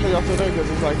want to make sure y'all still there because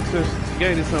it's like, since the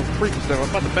game is some freaky stuff, I'm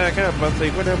about to back out, but I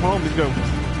say, where the hell my homies go?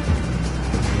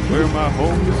 Where my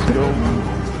homies go?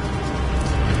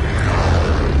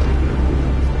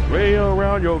 Way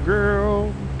around your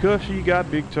girl, cause she got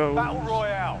big toes. Battle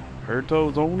Royale. Her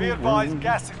toes on Be the advised, ground.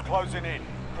 gas is closing in.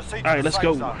 Proceed to Alright, the let's safe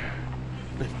go. zone.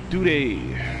 Let's do that.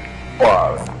 It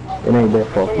ain't that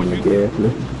far from the gas.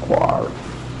 Listen to Quar.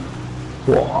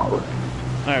 Alright,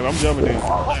 I'm jumping in.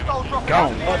 Hostile dropping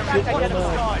Gone. out of the area. Watch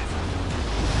the skies.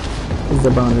 It's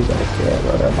the boundary back there,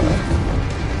 whatever.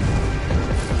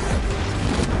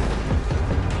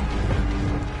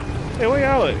 Hey, where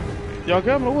y'all at? Y'all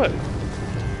coming or what?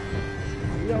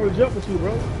 We already jumped with you,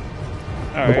 bro.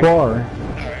 Alright. Quarry.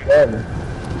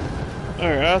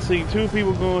 Alright, I see two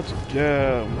people going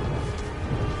to,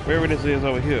 wherever this is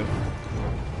over here.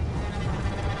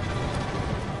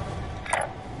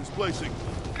 Displacing.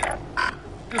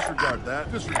 Disregard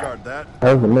that. Disregard that.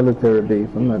 That was a military base.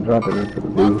 I'm not dropping into the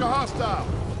Mark a base. hostile.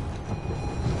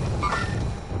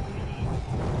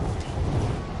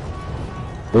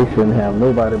 They shouldn't have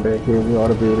nobody back here. We ought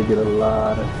to be able to get a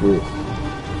lot of shit.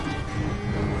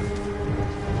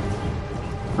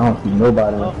 I don't see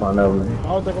nobody in front of me. I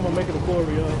don't think I'm gonna make it a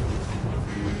quarry, yo.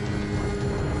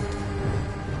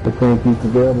 The same piece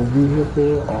of available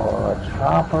vehicle or a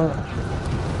chopper.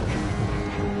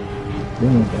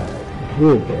 Then guy,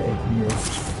 here back here.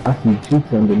 I see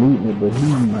Cheeks underneath me, but he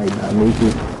might not make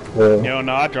it. Yo,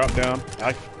 no, I dropped down.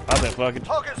 I said fuck it.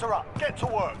 Targets are up. Get to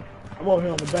work. I'm over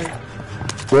here on the bank.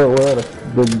 Well,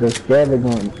 the scatter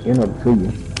going to end up to you.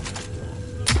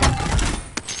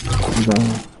 He's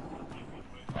on.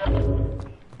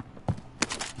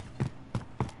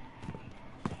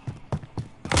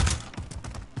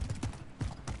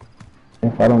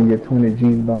 If I don't get 20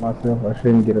 G's by myself, I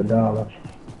shouldn't get $1.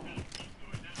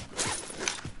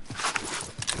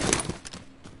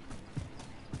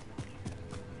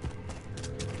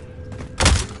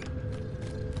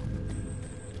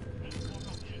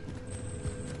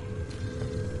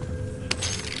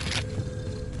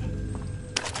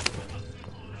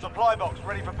 Supply box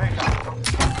ready for pickup.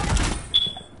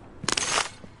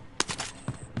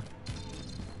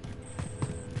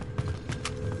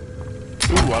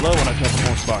 Ooh, I love when I jump from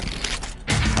one spot.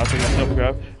 I'll take that stuff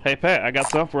grab. Hey Pat, I got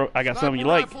something you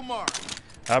like.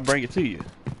 I'll bring it to you.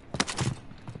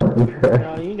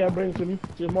 Nah, you ain't gotta bring it to me.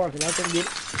 Just mark it. I can get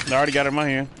it. I already got it in my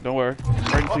hand. Don't worry.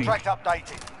 Bring it to you. Contract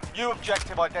updated. New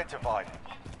objective identified.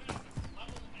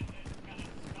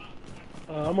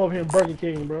 I'm over here in Burger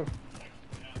King, bro.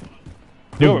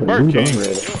 Yo, Burger King.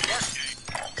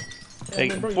 Hey,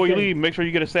 Hey, before you leave, make sure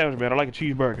you get a sandwich, man. I like a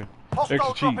cheeseburger. Hostile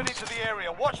Extra dropping cheese. into the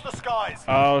area. Watch the skies.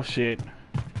 Oh shit.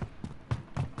 I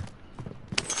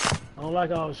don't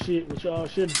like all shit. What y'all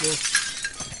shit for?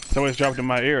 Someone's dropped in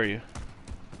my area.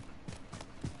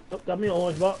 Oh, got me an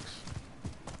orange box.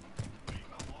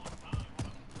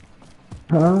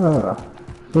 Ah,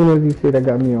 as soon as you said I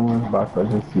got me an orange box, I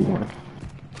just see one.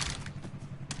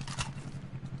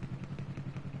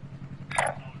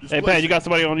 Hey, Pat, you got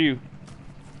somebody on you.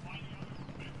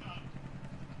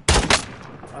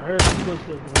 I heard some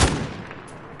footsteps.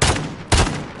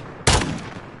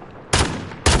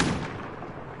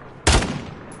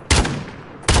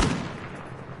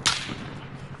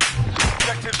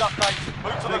 Objectives updated.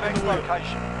 Move to the next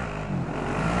location.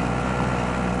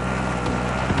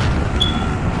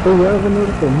 So you ever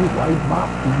notice that new white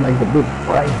box is like a big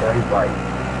bright, very bright.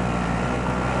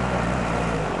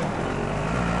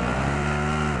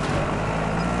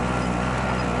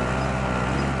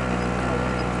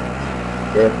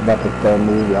 Yeah, it's about to start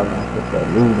moving. I'm about to start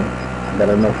looting. I got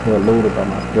enough for a loader by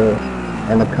myself.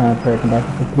 And the contract about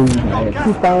to complete. I had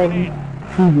 2,000,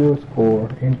 2 years for,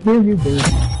 and here you go.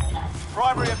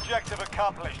 Primary objective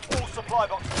accomplished. All supply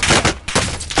boxes.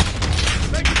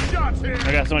 Taking shots here.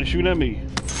 I got somebody shooting at me.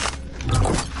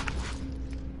 Good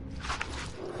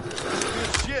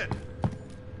shit.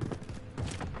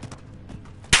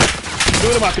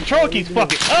 Dude, my control keeps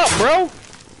fucking up, bro.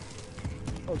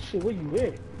 Oh shit, where you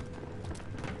at?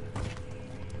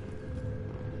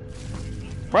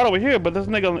 Right over here, but this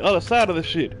nigga on the other side of the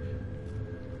shit.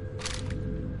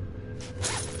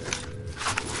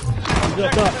 He's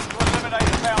up top. Objective to eliminate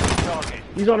the bounty target.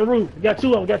 He's on the roof. We got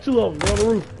two of them. Got two of them. They're on the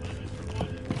roof.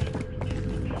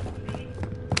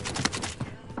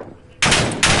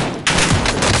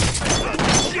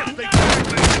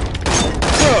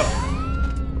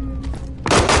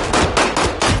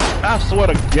 I swear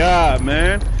to God,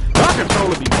 man. My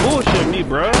controller be bullshitting me,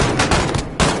 bro.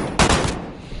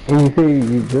 And you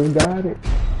say you just got it?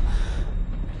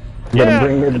 Yeah,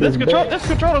 bring this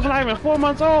controller's not even 4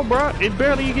 months old, bro. It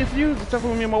barely gets used except for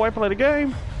when me and my wife play the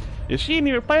game. And she ain't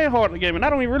even playing hard in the game, and I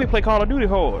don't even really play Call of Duty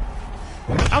hard.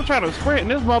 I'm trying to sprint,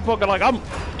 and this motherfucker, like, I'm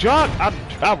jog,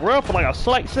 I run for like a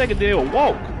slight second, then a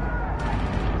walk.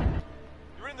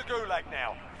 You're in the gulag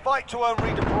now. Fight to earn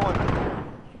redeployment.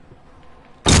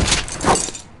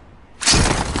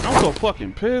 I'm so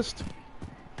fucking pissed.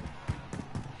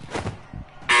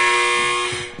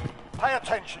 Pay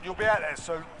attention. You'll be out there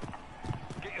soon.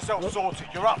 Get yourself sorted.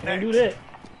 You're up Can't next. do that.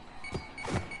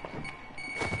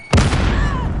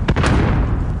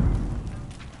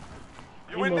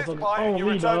 You win this motherfuckers fight and you on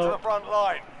me, return to dog. the front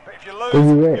line. But if you Where you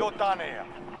lose, at? you're done here.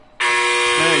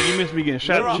 Man, you missed me getting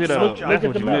shot the shit You're out. up, That's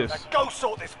what you Now missed. go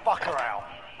sort this fucker out.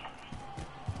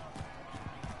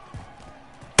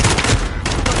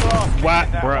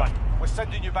 What, That bro? one. We're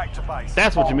sending you back to base.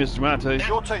 That's what you missed, man. I tell you.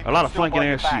 Your team A lot can of still flanking buy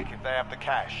you ass back shit. if they have the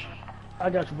cash. I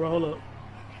got you, bro. Hold up.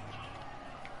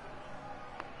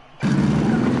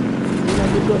 We're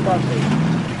gonna get you a box station.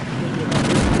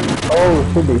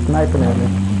 Oh shit, they sniping at me.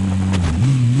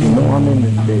 You know I'm in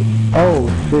this bitch. Oh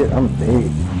shit, I'm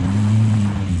dead.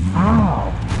 Ow.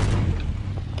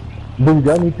 Dude,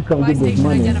 y'all need to come get this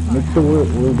money. Make sure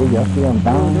y'all see I'm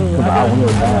down, cause I want to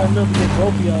got die. enough to get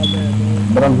both of y'all there,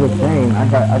 man. But I'm just saying, I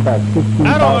got I don't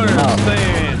 16,000 out.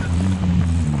 understand.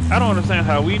 I don't understand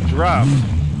how we dropped.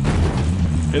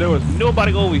 And there was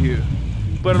nobody over here,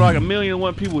 but like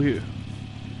 1,000,001 people here.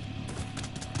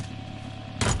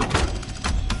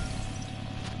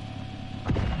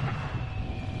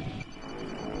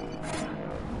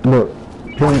 Look,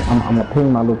 I'm gonna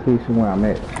ping my location where I'm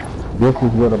at. This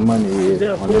is where the money is. Is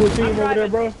there a full team over there,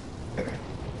 bro?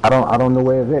 I don't know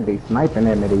where it's at. They sniping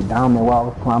at me. They down me while I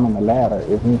was climbing the ladder.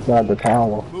 It's inside the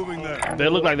tower. Moving there. They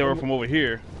look like they were from over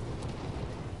here.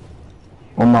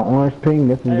 On my orange ping,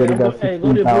 this is where they got Hey,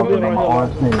 go to the 16,000 on my building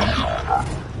orange ping.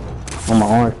 On my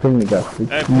orange ping, they got Hey,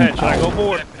 Pat, should I go 16,000.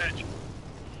 for it?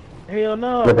 Hell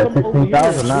no. But that Come over here.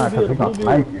 16,000 now, Blue cause they building, gonna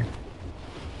snipe you.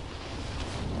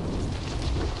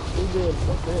 Blue building,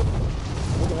 fuck that.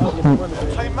 I'll get the money back.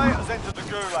 Teammate has entered the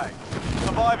gulag.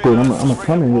 Surviving Dude, I'm earns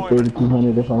coming with redeployment.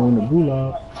 3,200 if I win the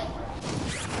gulag.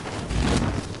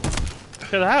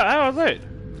 Cause how is that?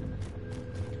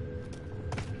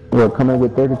 Well, coming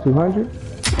with 3,200?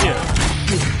 Yeah.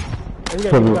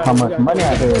 Cause how much money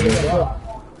out there is.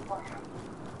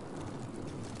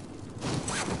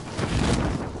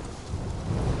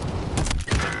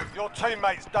 Your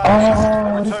teammate's done.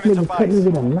 Oh, this Returning to nigga cut me base.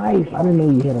 with a knife. I didn't know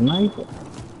you had a knife.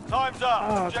 Time's up.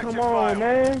 Oh, Objective come on, failed.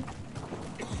 man.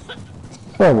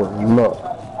 That was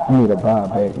luck. I need a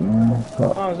buyback, man.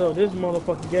 Fuck. Also, this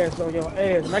motherfucking gas on your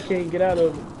ass, and I can't get out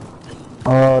of it.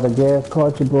 Oh, the gas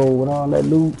cartridge, bro, with all that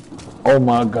loot. Oh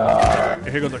my god. And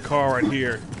here goes a car right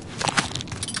here.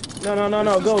 No,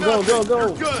 go. Good.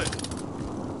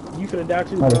 You finna die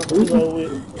too, bro. It's over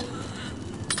with.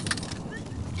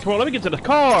 Come on, let me get to the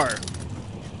car.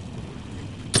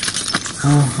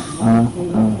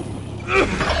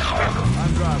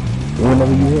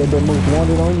 Whenever you had that most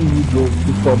wanted on you, you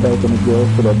just go back in the gas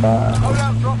for that buy.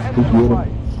 Just get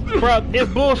it. Bro,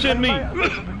 it's bullshitting me.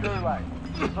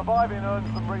 Surviving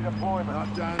earns them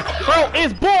redeployment. Bro,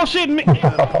 it's bullshitting me.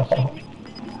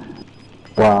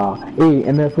 Wow. Hey,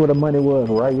 and that's where the money was,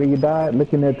 right where you died?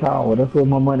 Look in that tower. That's where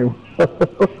my money was.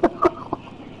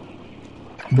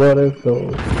 Bro, that's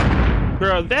so...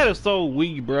 Bro, that is so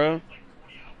weak, bro.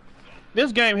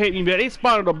 This game hit me, man. They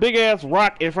spotted a big ass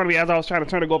rock in front of me as I was trying to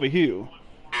turn to go up a hill.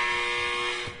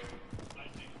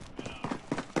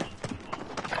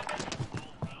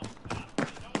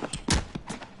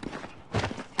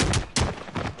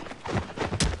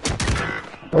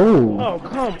 Oh,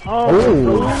 come on.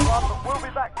 We'll be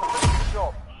back to finish the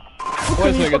job.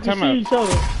 Wait a second, time out. Each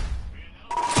other.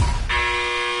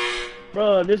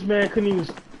 Bro, this man couldn't even...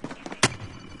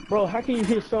 Bro, how can you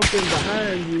hit something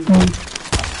behind you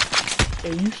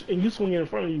and you swing it in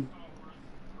front of you?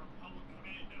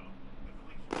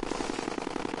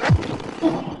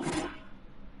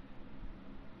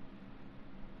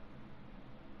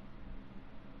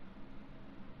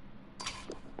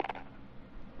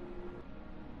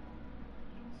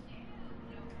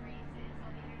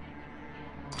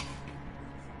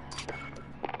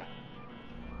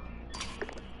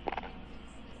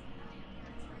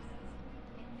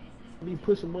 Be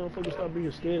pushing motherfuckers, stop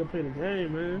being scared to play the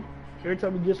game, man. Every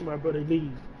time we get somebody, bro, they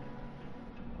leave.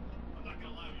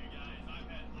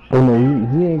 Oh no,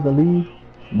 he ain't gonna leave.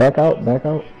 Back out.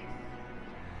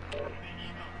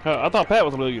 I thought Pat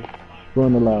was gonna leave. Go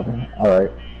in the lobby.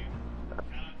 Alright.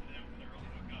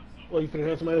 Well, you finna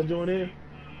have somebody else join in?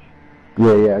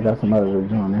 Yeah, I got somebody to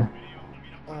join there.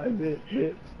 Alright,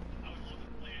 bet.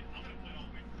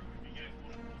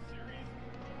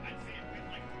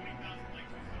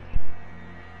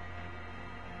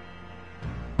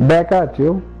 Back out,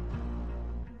 you.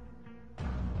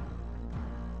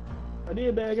 I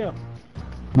did bag out.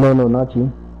 No, not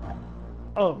you.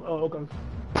 Oh, okay.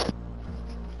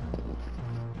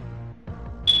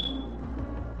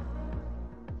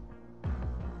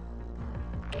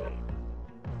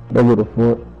 Over the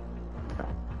fort.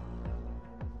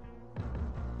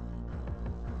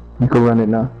 You can run it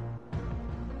now.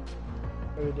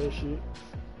 Heard that shit.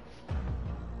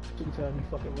 Two times you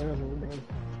fucking ran over, man.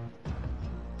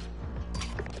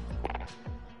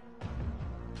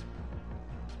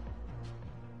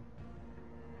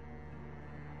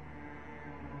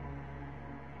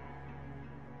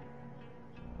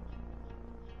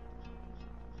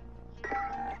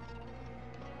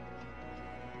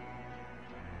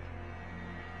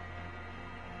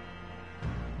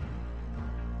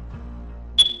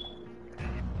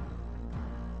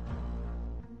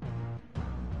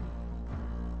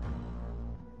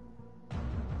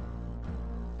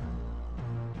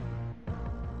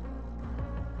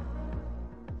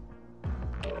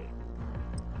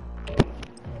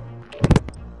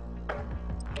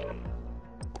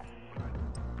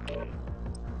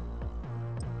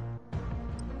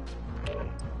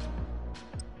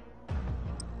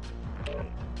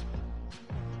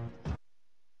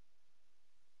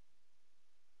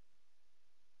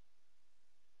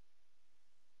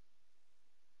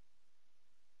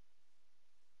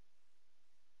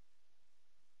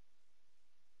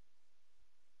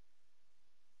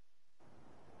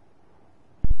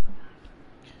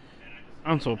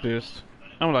 I'm so pissed.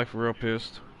 I'm like for real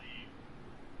pissed.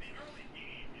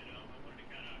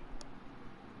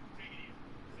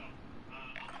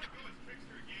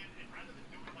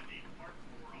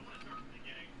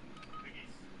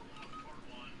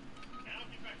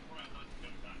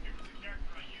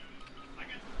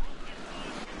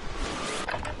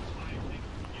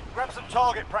 Grab some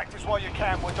target practice while you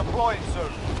can. We're deploying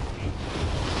soon.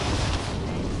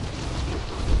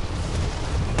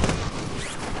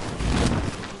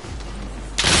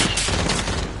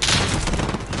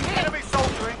 Enemy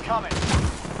soldier incoming.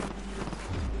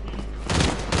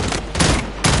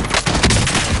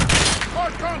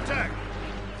 Hard contact.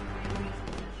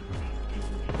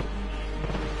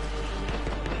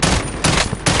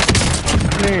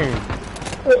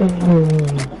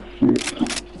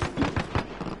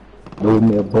 Load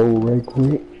me a bowl right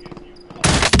quick.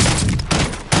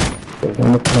 There's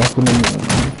on the top of the man.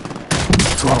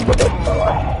 What's wrong with that boy?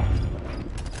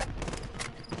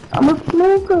 I'm a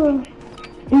smoker.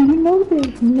 And you know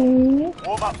this, man.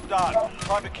 Warm-up's done.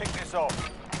 Time to kick this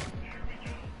off.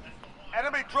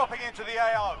 Enemy dropping into the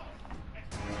AO.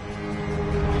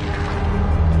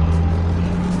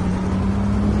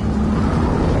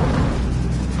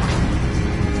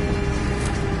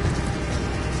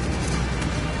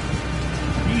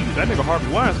 Jeez, that nigga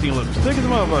Harvey Weinstein looks sick as a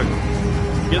motherfucker.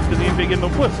 Guess because he ain't been getting no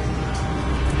pussy.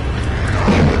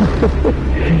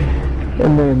 That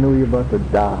man knew he about to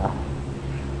die.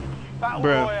 Battle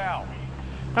Bruh. Royale.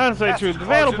 I didn't say truth. If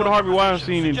they don't put Harvey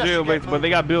Weinstein in jail, basically, but they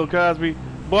got Bill Cosby,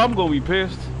 boy, I'm gonna be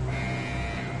pissed.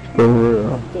 For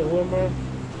real.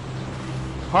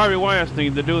 Harvey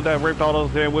Weinstein, the dude that raped all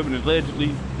those damn women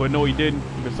allegedly, but no, he didn't,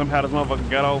 because somehow this motherfucker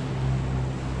got off.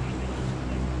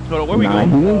 So where we Nah,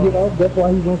 going? he didn't get off. That's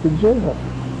why he went to jail.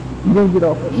 He didn't get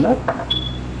off for nothing.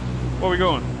 Where we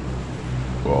going?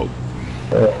 Well,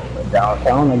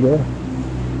 downtown, I guess.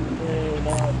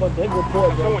 Nah, fuck that. Go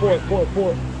port, bro.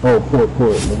 Port. Oh,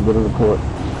 port. Let's go to the port.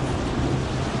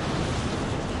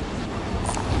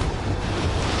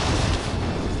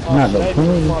 Not the I plane.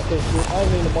 didn't mark that shit. I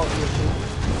didn't mean to mark that shit.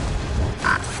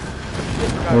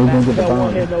 We're gonna get the Got one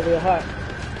bomb. heading over there hot.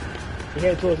 He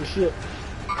headed towards the ship.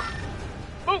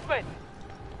 Movement!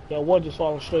 Got one just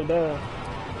falling straight down.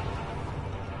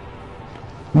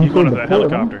 He's going to the that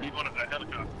port, helicopter.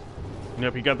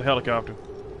 Yep, he got the helicopter.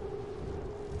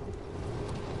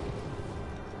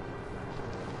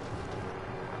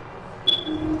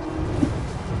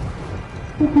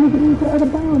 This nigga out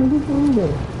of bounds. What's wrong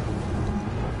with him?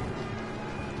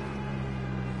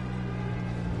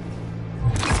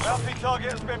 Bounty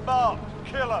target has been marked.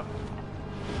 Kill him.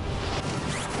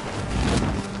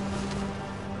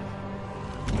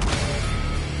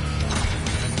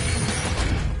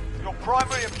 Your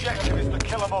primary objective is to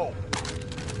kill them all.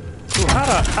 Dude,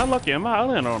 how lucky am I? I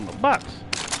landed on the box.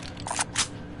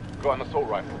 Got an assault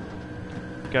rifle.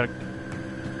 Got a...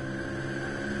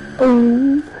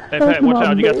 Oh, Hey, Pat, watch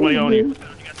out. You got somebody on you.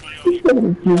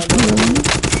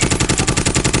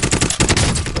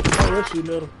 Oh, that's you,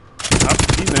 middle.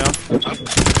 He's down.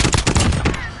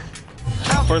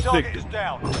 Bounty First target victim. is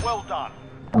down. Well done.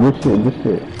 This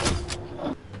shit.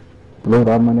 Load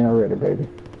our money already, baby.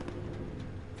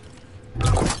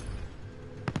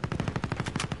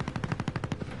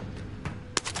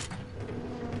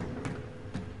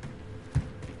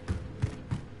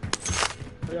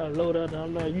 I gotta load up now.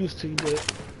 I'm not used to that.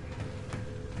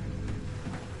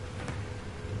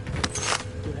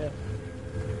 What happened?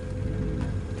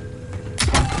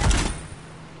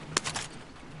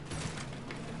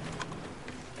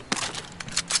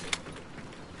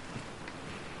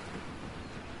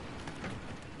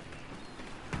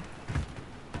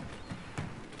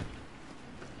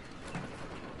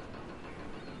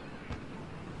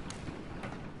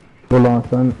 Hold on,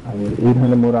 son. I need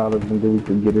 $800 more and then we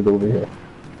can get it over here.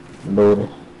 Load it.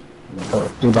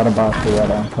 See by the box here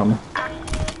right I'm coming.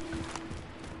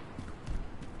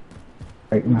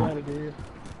 Right now. Got it, girl.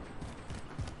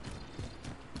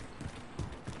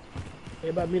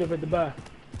 Everybody meet up at the bar.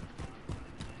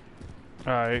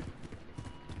 Alright.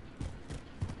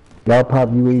 Y'all pop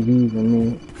UAVs and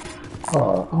me.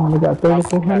 Oh, I only got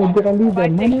 3,400. Did I leave that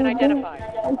Fight money? station out there? identified.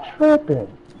 I'm tripping.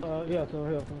 Yeah,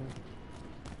 come.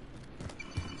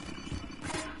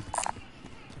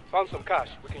 Found some cash.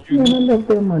 We can Man, use I left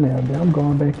that money out there. I'm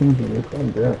going back and get it.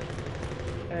 I'm good.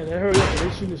 Hey, they hurry up. They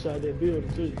shooting inside that building,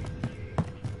 too.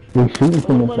 They shooting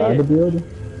from Where the money inside the at? building.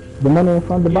 The money in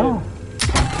front of the Yeah. bar.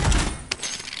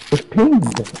 It's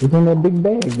pinged. It's in that big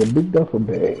bag, the big duffel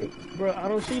bag. Bro, I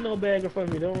don't see no bag in front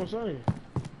of me. That's what I'm saying.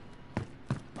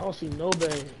 I don't see no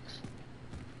bags.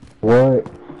 What?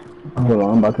 Hold on,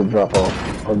 I'm about to drop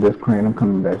off of this crane. I'm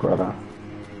coming back right now.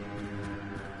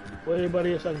 Where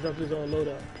everybody else I can drop this all load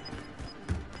out.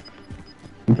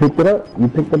 You picked it up? You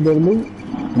picked up the loot?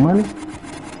 Money?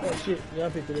 Oh shit, yeah, I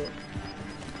picked it up.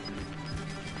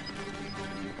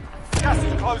 Gas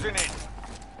is closing in.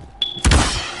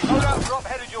 Loadout drop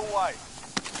headed your way.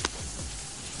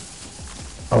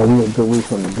 Oh, we had to wait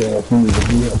from the gas. We need a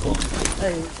vehicle.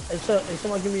 Hey,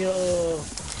 somebody give me a,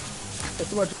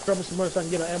 somebody drop me some money so I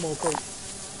can get an ammo crate.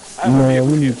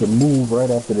 Man, we need to move right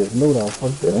after this loadout.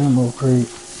 Fuck the ammo crate.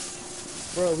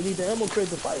 Bro, we need the ammo crate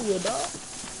to fight with, dog.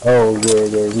 Oh, yeah,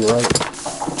 you're right.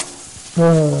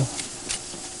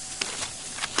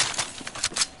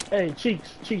 Hey, Cheeks,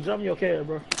 drop me your cash,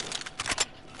 bro.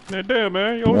 Man, damn,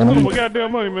 man. You always stealing my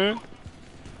goddamn money, man.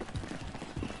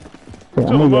 Hey,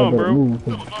 Tell him on, better bro. move.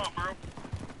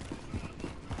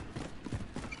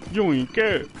 You ain't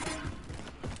care.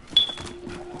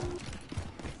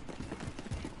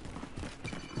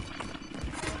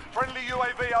 Friendly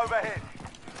UAV overhead.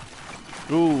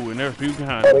 Ooh, and there's people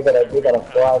behind Oh, us. they got a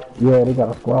squad. Yeah, they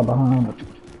got a squad behind us.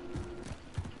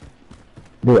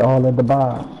 They all at the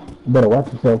bar. You better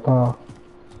watch yourself, Paul.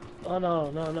 Oh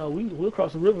no. We'll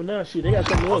cross the river now. Shit, they got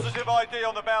something else. Positive ID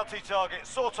on the bounty target.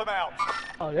 Sort them out.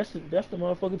 Oh, that's the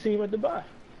motherfucking team at the bar.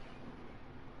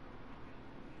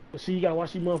 But see, you gotta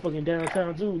watch these motherfucking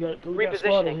downtown too. We got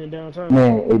squad in here downtown.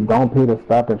 Man, it don't pay to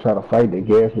stop and try to fight. The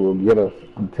gas will get us.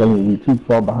 I'm telling you, we too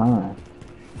far behind.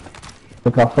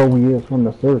 Look how far we is from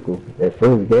the circle. At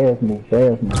first, gas move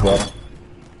fast, my brother.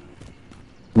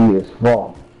 We is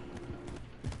far.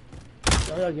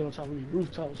 I gotta get on top of these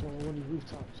rooftops, one of these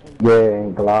rooftops. Yeah,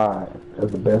 and glide.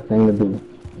 That's the best thing to do.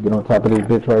 Get on top of this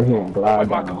bitch right here and glide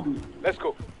down. Let's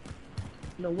go.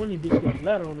 No, one of these bitches got a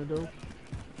ladder on it though.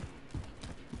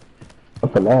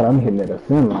 What's the ladder? I'm hitting at a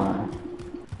sin line.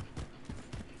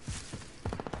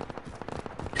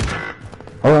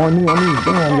 Oh, I need,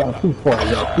 damn, y'all too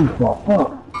far,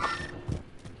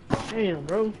 Fuck. Damn,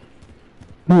 bro.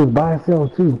 He was by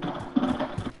himself too.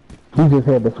 He just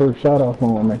had the first shot off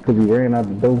on him because he ran out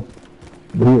the door.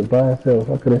 But he was by himself.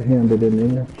 I could have handled it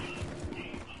in there.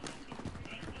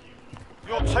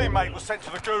 Your teammate was sent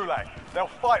to the gulag. They'll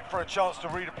fight for a chance to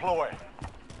redeploy.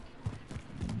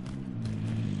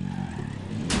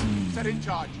 Set in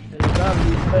charge. And it's gotta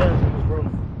be fast, bro.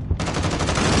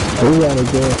 We got the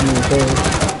gas moving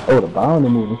fast. Oh, the bounty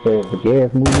moving fast. The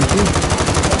gas moving too.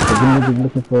 The niggas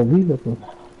looking for a vehicle.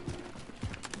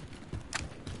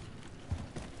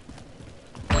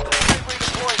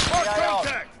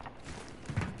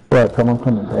 What? Come on,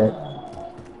 coming back.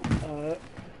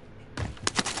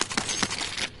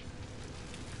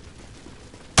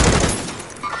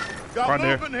 Right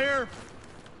there. Here.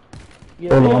 Yeah,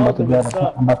 Hold on, I'm about to grab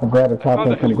the top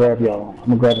and come grab y'all. I'm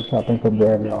gonna grab the top and come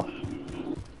grab y'all.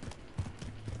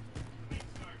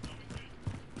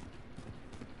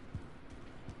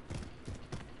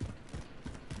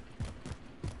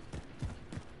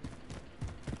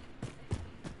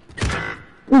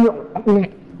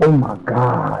 Oh my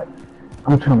god.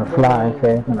 I'm trying to fly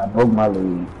fast and I broke my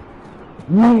leg.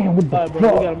 Man, what the Alright,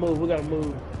 fuck? bro, we gotta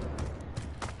move.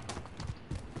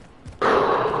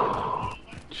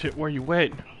 Shit, where you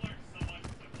at?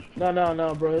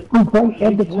 No, bro. I'm right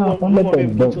at the top. I'm at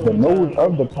the nose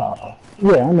of the top.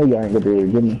 Yeah, I know y'all ain't gonna be able to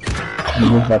get me.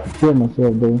 I'm just about to kill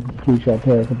myself though. Keep y'all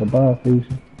past at the bar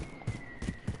station.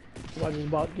 I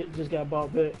just got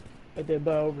bought back at that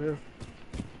bar over here.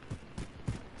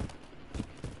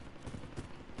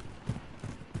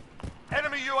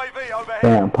 Enemy UAV overhead.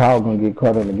 Damn, Paul gonna get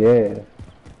caught in the gas.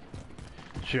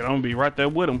 Shit, I'm gonna be right there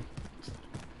with him.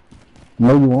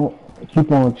 No, you won't.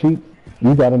 Keep on cheap.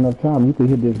 You got enough time. You can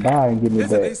hit this bar and get me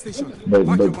back.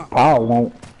 But Paul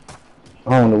won't.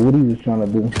 I don't know what he was trying to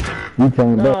do. You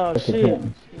came Nah, back. shit.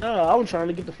 Nah, I was trying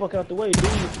to get the fuck out the way,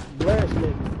 dude. Blast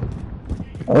me.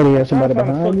 Oh, they had somebody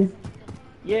behind you?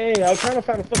 Yeah, I was trying to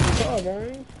find a fucking car,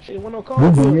 man. Shit, wasn't no car.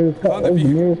 Who's the nearest car? Who's the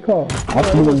nearest car? I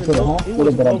flew into the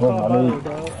hospital, but I broke my leg.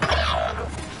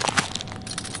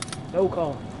 No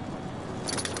car.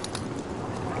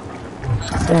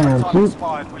 Damn, Time dude.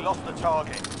 expired. We lost the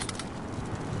target.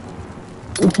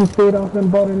 If you stayed off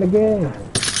and bought in the gas.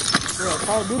 Yeah,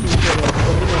 Call of Duty shit up.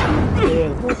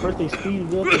 Yeah, first they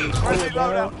speed up and slow it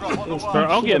down. Bro,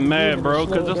 I'm getting mad, bro,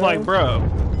 because it's like, bro,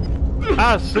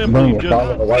 I Bring simply it,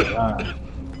 follow the just... white line.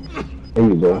 There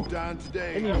you go.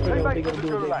 They need to figure out what they gonna do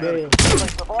with that gas. If they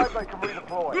survive, they can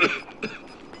redeploy.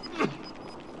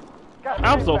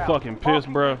 I'm so fucking pissed,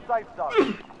 bro. Safe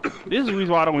zone. This is the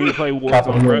reason why I don't even play Top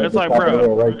of the Warzone, hill, bro. at It's the like, top of the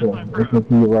hill, bro, right there. Just look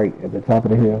to your right, at the top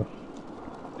of the hill.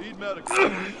 Need medical.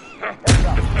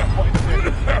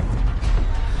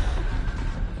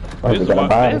 Oh, this is why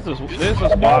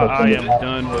I am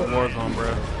done with Warzone,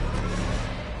 bro.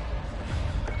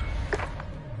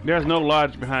 There's no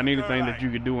logic behind anything that you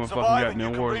could do in fucking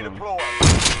goddamn Warzone.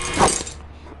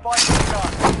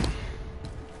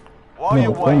 While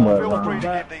you wait, feel free to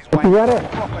give these What you got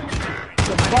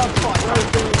at?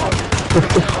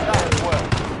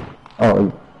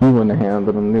 Oh, you wouldn't have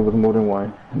handled him. There was more than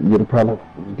one. You'd have probably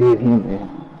did him in.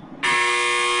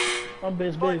 I'm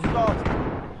best busy.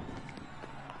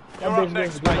 You're up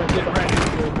next, mate. Get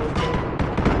ready.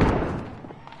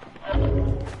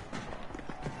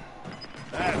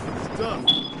 That's done.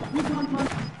 Listen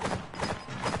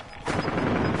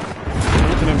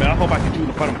to me, man. I hope I can do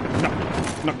the bottom.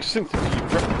 Knock sense to you,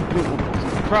 bro.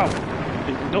 What's the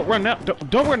problem? Don't run now.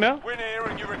 Don't run now. Win here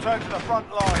and you return to the front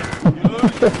line. You lose,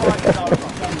 the fight is over.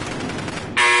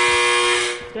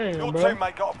 Damn, Your bro.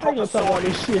 teammate got a I proper ain't gonna talk about sword.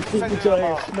 this shit. Send Get it your in the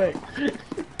ass mark. smacked.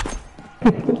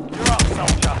 You're up,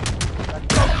 soldier.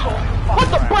 What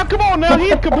the fuck? Come on now. He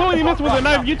completely missed with a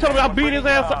knife. You telling me I beat his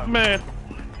ass up, man.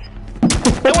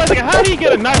 Hey, wait a second, how do you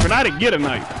get a knife and I didn't get a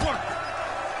knife? It's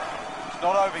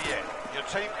not over yet. Your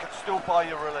team can still buy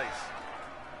your release.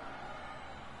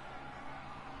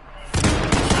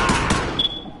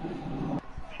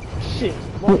 Shit.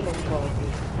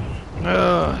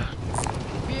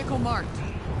 Vehicle marked.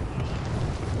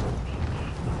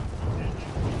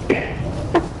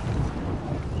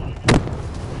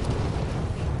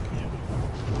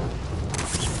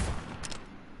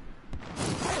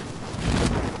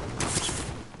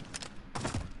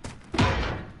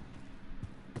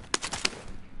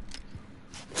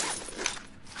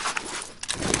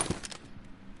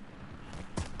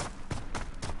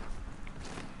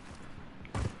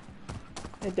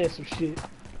 Ain't that some shit?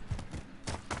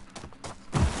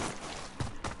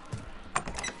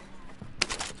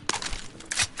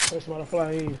 That's why I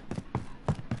fly in.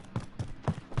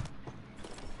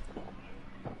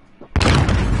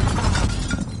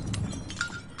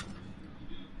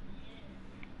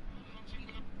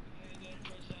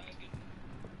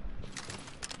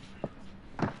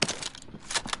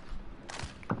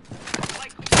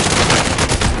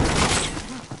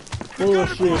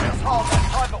 Bullshit.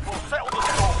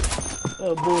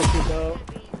 Oh, bullshit, dog.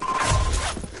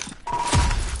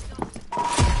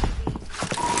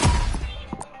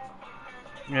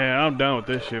 Yeah, I'm done with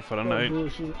this shit for the night.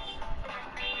 Bullshit.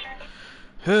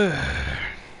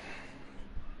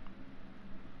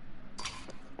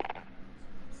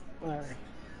 Alright.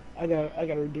 I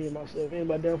gotta redeem myself.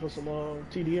 Anybody down for some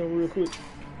TDM real quick?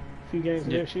 Few games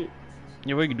of that shit.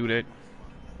 Yeah, we can do that.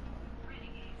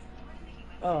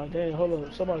 Oh damn, hold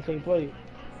on. Somebody can't play it.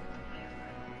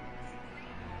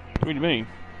 What do you mean?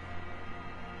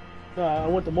 Nah, I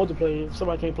went to multiplayer.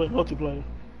 Somebody can't play multiplayer.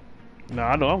 Nah,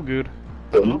 I know I'm good.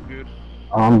 I'm good.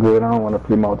 I'm good. I don't want to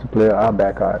play multiplayer. I'll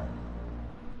back out.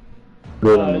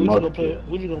 Good on the multiplayer.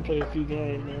 We just gonna play a few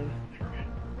games, man.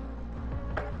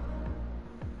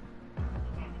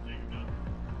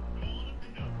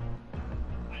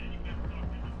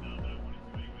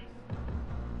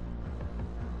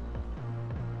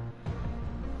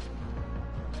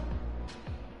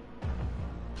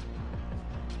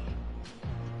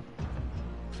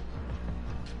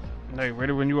 Hey,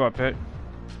 ready when you are, Pat.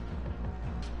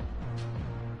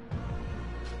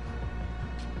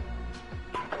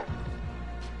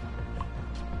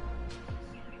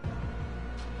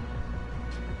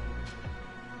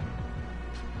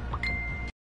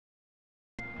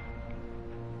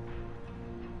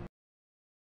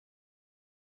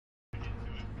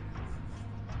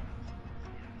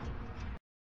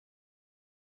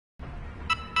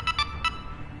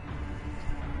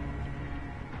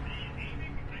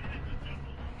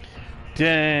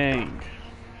 Dang.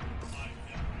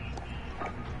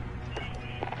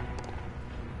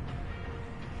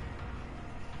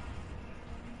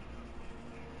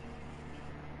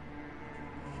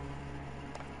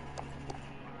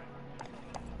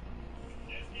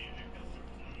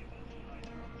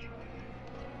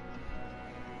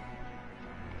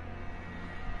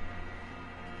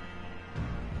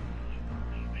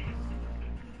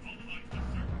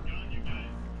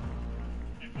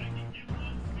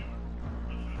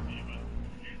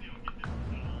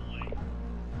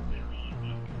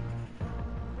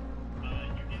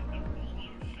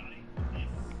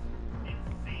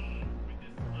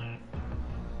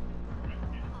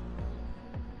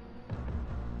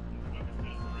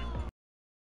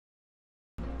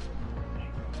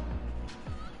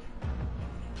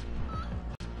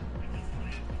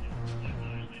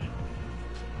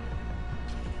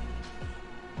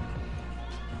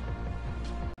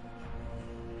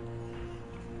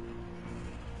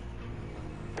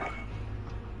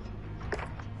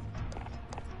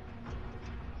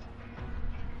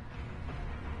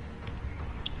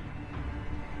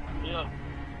 Yeah.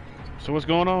 So what's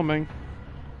going on, man?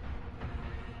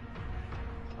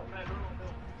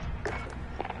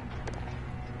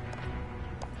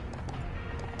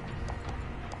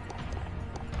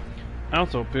 I'm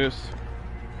so pissed.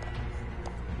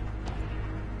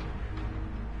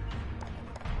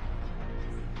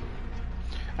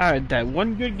 I had that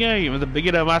one good game at the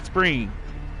beginning of my spring.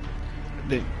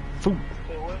 I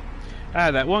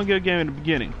had that one good game in the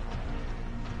beginning.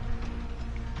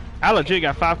 I legit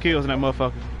got 5 kills in that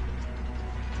motherfucker.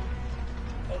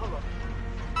 Hey, hold on.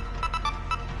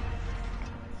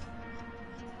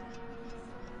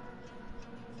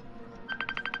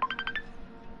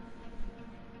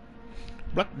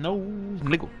 Black nose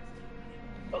nigga.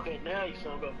 Okay, now you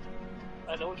sound better.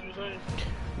 I know what you were saying.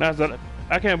 Now, so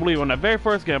I can't believe on that very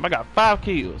first game I got 5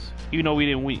 kills, even though we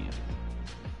didn't win.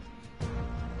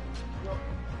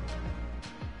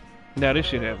 Now this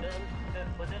shit happened.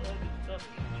 But that other stuff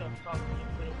you trying to talk to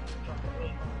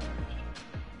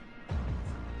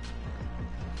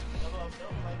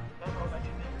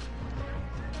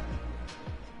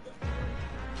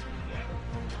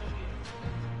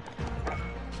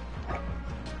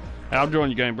Hey, I'm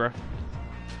joining your game, bro.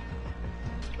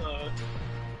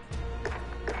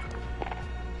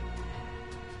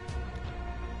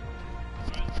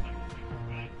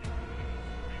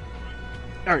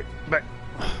 All right, back.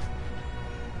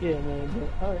 Yeah, man,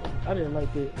 but I didn't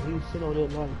like that. He was sitting on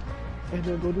that like, hey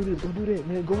man, go do this, go do that,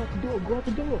 man, go out the door, go out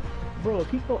the door. Bro, if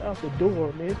he go out the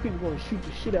door, man, his people gonna shoot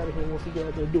the shit out of him once he get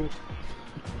out that door.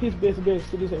 His best bet is to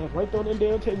sit his ass right on that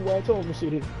damn table where I told him to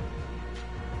sit here.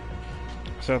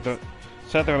 Sat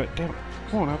there like, damn,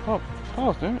 come on now,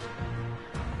 pause, damn it.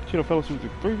 Should have fell asleep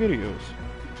through 3 videos.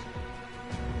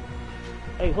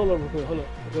 Hey, hold up real quick, hold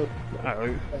up. All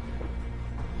right.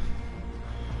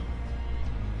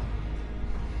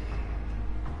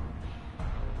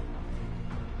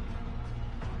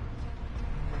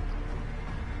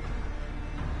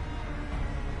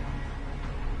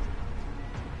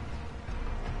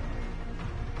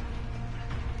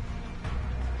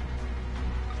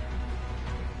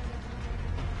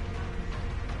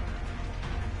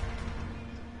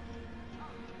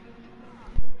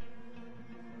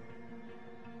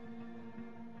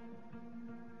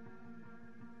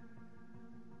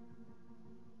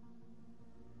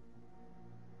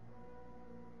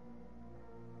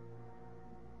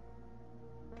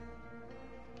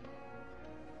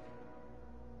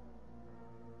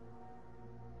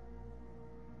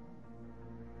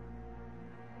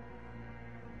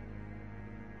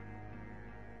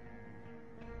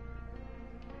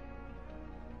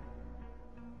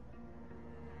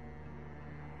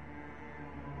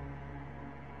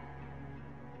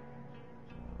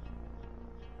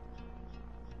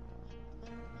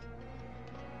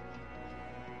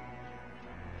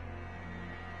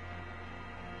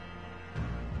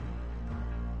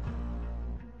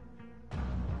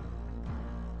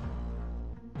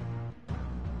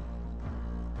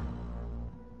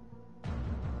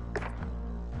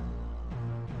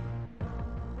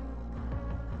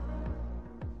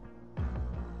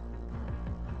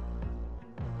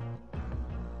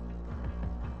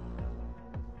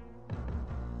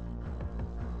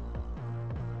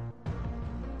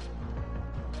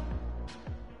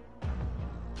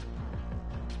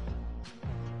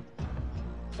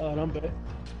 I'm back.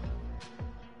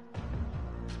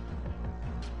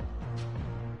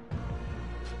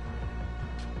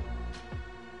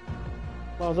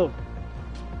 What's up?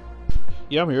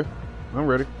 Yeah, I'm here. I'm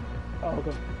ready. Oh,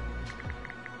 okay.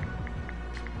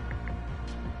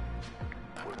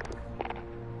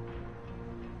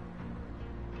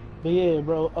 But yeah,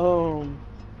 bro,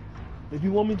 if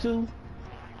you want me to,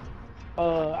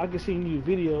 I can send you a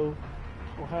video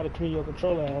on how to clean your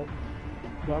controller out.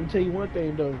 But I'm gonna tell you one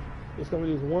thing though, it's gonna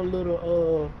be this one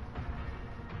little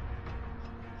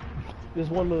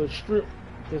strip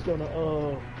that's gonna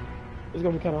it's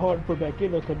gonna be kind of hard to put back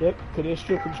in there because that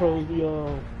strip controls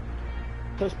the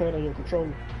touchpad on your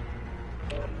controller.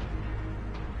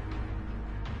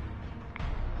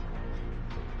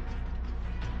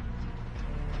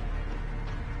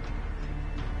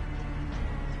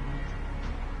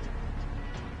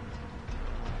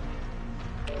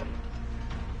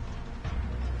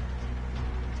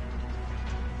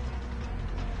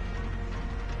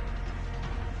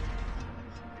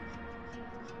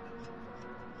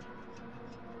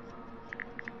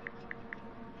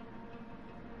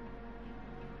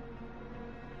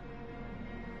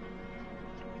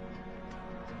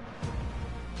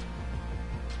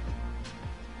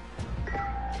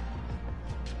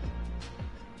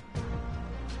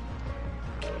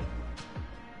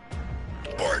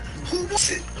 Who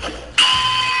wants it?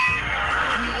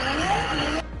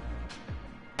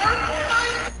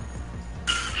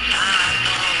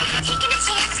 Taking a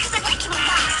chance because I like you a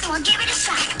lot, so I'll give it a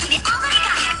shot. Give it all I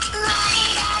got.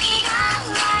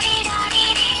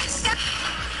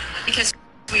 Because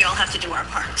we all have to do our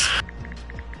part.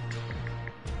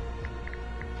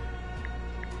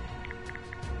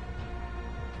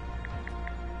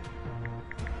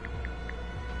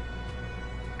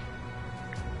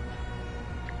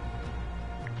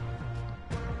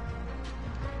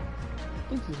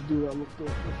 I think this dude I looked up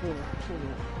before.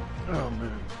 Oh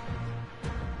man.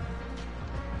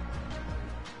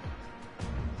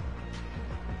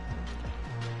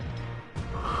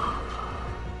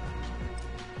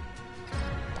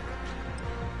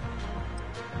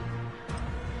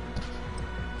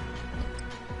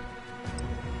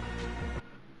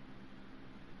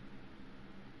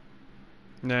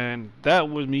 And that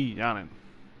was me yawning.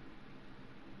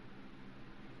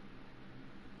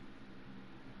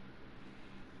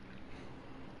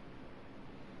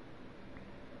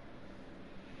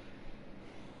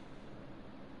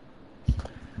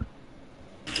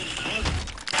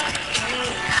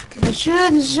 you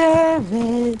deserve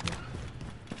it.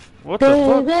 What the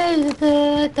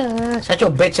fuck? Shut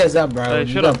your bitch ass up, bro. Hey,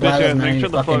 shut up, bitch ass nigga.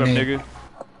 Shut the fuck up, nigga.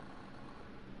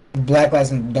 Black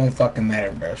lives don't fucking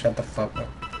matter, bro. Shut the fuck up.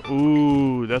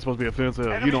 Ooh, that's supposed to be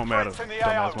offensive. You don't matter,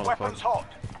 dumbass motherfucker.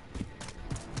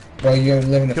 Bro, you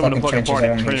live in the fucking trenches. I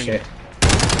don't give a shit.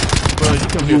 Bro, you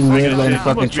come You here live in the shit.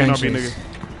 fucking trenches.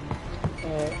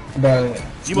 Bro,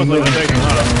 you must live in Vegas,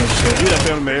 huh? You that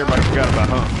family man everybody forgot about,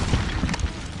 huh?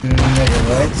 Nigga,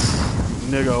 what?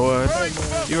 Nigga, what?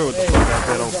 You heard what the fuck I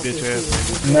said, old bitch ass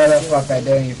nigga. No, the fuck I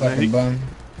didn't, you fucking bum.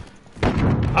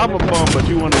 I'm a bum, but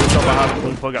you wanted to talk about how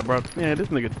the fuck I bro. Man, this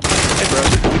nigga. Hey, bro,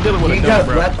 we dealing with a dumb,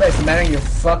 bro. You got Black Lives Matter in your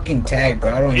fucking tag,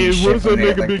 bro. I don't need shit. What's that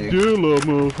nigga big deal, little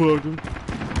motherfucker?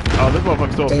 Oh, this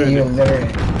motherfucker's so offended.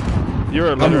 You're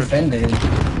illiterate. I'm offended.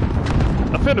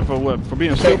 Offended for what? For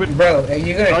being stupid? Bro,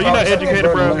 you gonna you not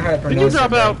educated, bro? Did you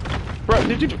drop out? Bro,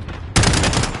 did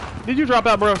you drop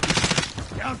out, bro?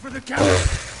 Down for the count.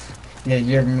 Yeah,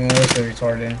 you're mostly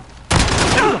retarded.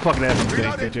 That was a fucking ass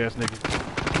bitch ass nigga.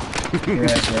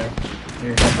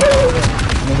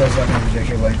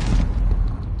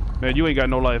 Man, you ain't got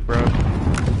no life, bro.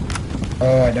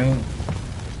 Oh, I don't.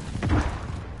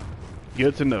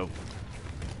 Good to know.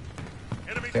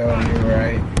 Yo, you're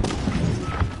right.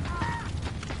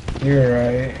 You're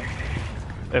right.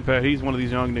 Hey, Pat, he's one of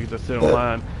these young niggas that sit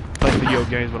online, play video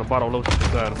games with a bottle of lotion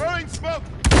beside him. Throwing smoke.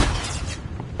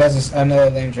 That's another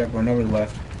lame joke where nobody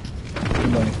left.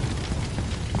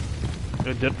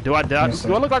 Do I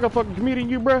look like a fucking comedian,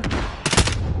 you, bro?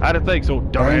 I didn't think so,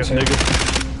 dumbass nigga.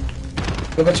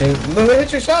 Look at you. Look,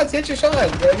 hit your shots, bro.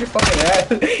 You're fucking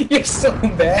ass. You're so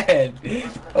bad.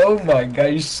 Oh my god,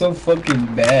 you're so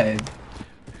fucking bad.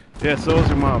 Yeah, so is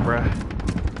your mom, bro.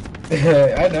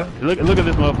 I know. Look at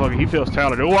this motherfucker. He feels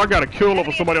talented. Oh, I got a kill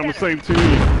over somebody on the same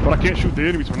team, but I can't shoot the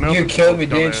enemies for nothing. You killed me,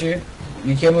 didn't you?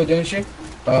 You killed me, didn't you?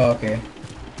 Oh, okay.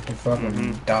 You're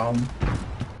fucking dumb.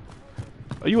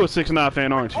 You a 6ix9ine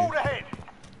fan, aren't you?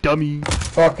 Dummy.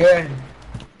 Fuck yeah.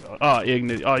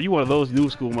 Ignorant. You one of those new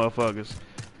school motherfuckers.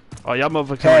 Oh, y'all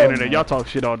motherfuckers on the internet. Y'all talk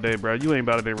shit all day, bro. You ain't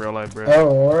about it in real life, bro.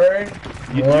 Oh, word?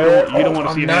 You don't want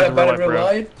to see it in real life, bro.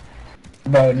 Life?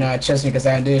 Bro, nah, trust me, because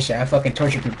I don't do this shit. I fucking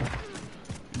torture people.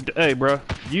 Hey, bro.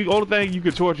 Only thing you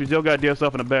can torture is your goddamn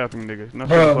stuff in the bathroom, nigga. No,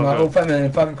 bro, my whole family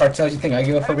in fucking cartels. You think I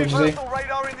give a fuck what you say?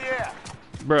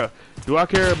 Bro, do I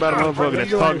care about a motherfucker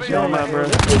that's talking shit online, bro?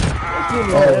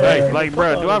 Like,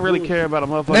 bro, do I really care about a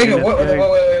motherfucker? Nigga, wait.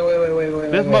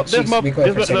 This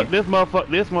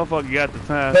motherfucker got the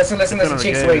time. Listen,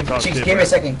 Cheeks, wait. Cheeks, give me a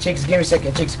second. Cheeks, give me a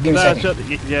second. Cheeks, give me a second.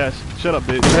 Shut up,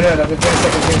 bitch. No, give me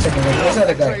a second. What's the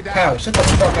other guy? Kyle, shut the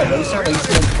fuck up, bro. You sound like you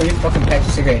smoke 3 fucking packs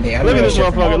of cigarette a day. Look at this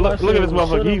motherfucker. Look at this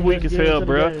motherfucker. He weak as hell,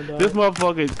 bro. This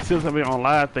motherfucker sits up here on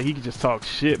live that he can just talk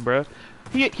shit, bro.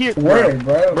 Word,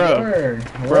 bro.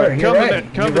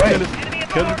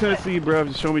 Come to Tennessee, bro.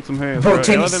 Just show me some hands, bro.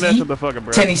 Other than that, shut the fuck up,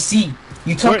 bro. Tennessee.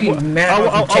 You talking mad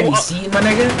about Tennessee, my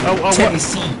nigga?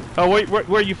 Tennessee. Oh, wait, where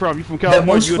are you from? You from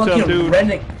California? You a tough dude?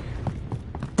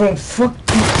 Bro, fuck you.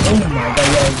 Oh my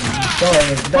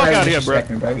god, don't ever disrespect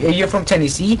me, bro. You're from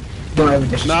Tennessee? Don't ever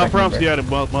disrespect me, Nah, I'm from Seattle,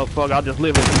 motherfucker. I just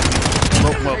live in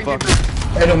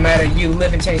motherfucker. It don't matter. You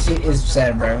live in Tennessee is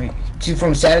sad, bro. You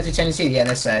from Seattle to Tennessee? Yeah,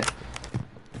 that's sad.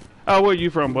 Oh, where you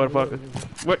from, motherfucker?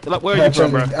 Where are you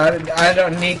from, bro? I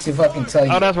don't need to fucking tell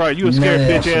you. Oh, that's right. You a scared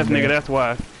bitch ass nigga. That's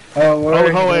why. Oh, word.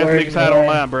 Only hoe ass niggas hide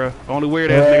online, bro. Only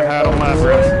weird ass nigga hide online,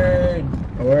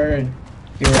 bro. Word.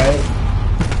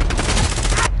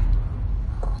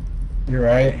 You're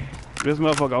right. This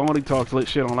motherfucker only talks lit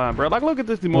shit online, bro. Like, look at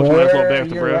this emotional ass little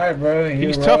bastard, bro. Right, bro.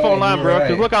 He's tough online, bro.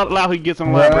 Cause look how loud he gets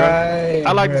online, bro.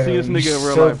 I like to see this nigga in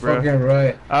real life, bro.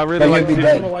 Right. I really like to see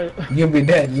this. You'll be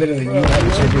dead, literally. I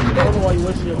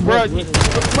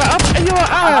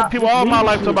have people all my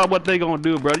life talk about what they gonna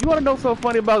do, bro. You wanna know something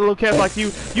funny about little cats like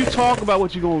you? You talk about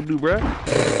what you gonna do, bro.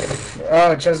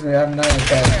 Oh, trust me, I'm not a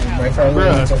cat, bro. If I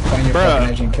really want to find your fucking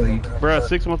edge and kill you. Bro,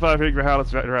 615 Hickory Hollis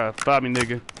Drive. Find me,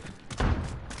 nigga.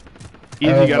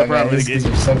 Easy got a problem. These guys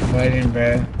are so funny,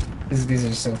 bro. These guys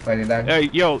are so funny, dog. Hey,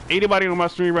 yo, anybody on my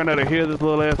stream right now that hear this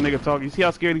little ass nigga talk, you see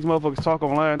how scared these motherfuckers talk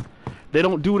online? They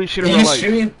don't do this shit in real life.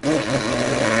 Streaming?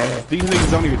 These niggas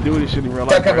don't even do this shit in real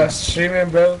life. Talk about streaming,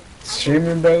 bro.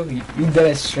 Streaming, bro. You good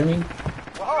at streaming?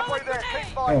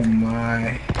 Oh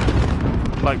my.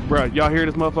 Like, bro, y'all hear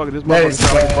this motherfucker? This motherfucker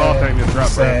sound like a ball thing just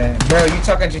dropped, bro. Bro, you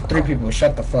talking to 3 people.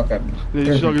 Shut the fuck up. Yeah,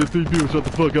 you talking to 3 people. Shut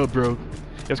the fuck up, bro.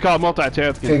 It's called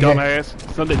multitasking, dumbass.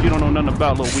 Something you don't know nothing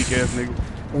about, little weak ass nigga.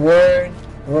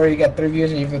 Word, you got 3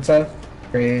 views and you feel tough?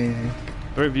 Crazy.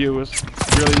 3 viewers.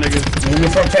 Really, nigga? You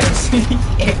from Tennessee?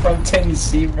 You from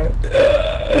Tennessee, bro?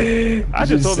 I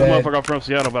just told this motherfucker I'm from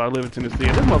Seattle, but I live in Tennessee.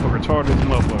 This motherfucker retarded, this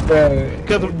motherfucker. Bro,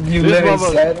 Because you live in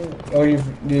Seattle? Oh, you're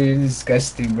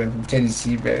disgusting, bro. From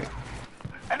Tennessee, bro.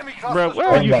 Bro, where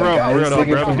are you from, for real though,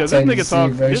 bro? Because this nigga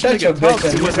talks, this nigga talks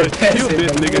too much. You a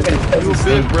bitch, nigga. You a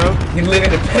bitch, bro. You live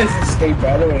in a peasant state, bro.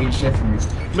 I don't want to shit from you.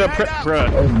 Bro,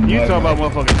 you talking about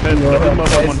motherfucking peasant. This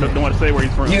motherfucker don't want to say where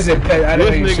he's from. He's a peasant.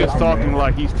 This nigga's talking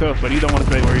like he's tough, but he don't want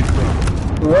to say where he's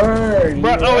from. Word.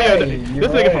 Bro, oh yeah,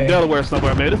 this nigga from Delaware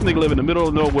somewhere, man. This nigga live in the middle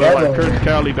of nowhere like Curtis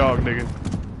Cowley dog, nigga.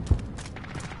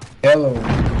 Delaware.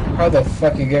 How the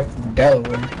fuck you get from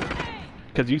Delaware?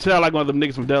 Cause you sound like one of them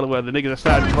niggas from Delaware. The niggas that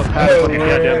decided to fuck fucking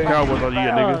goddamn Cowboys on you,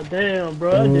 nigga. Damn,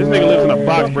 bro. This nigga lives in a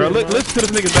box, bro. Listen to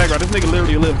this nigga's background. This nigga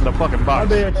literally lives in a fucking box.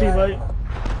 My bad, teammate.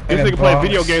 This nigga play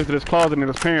video games in his closet in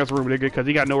his parents' room, nigga, cause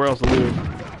he got nowhere else to live.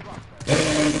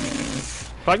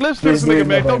 Like, listen to this nigga,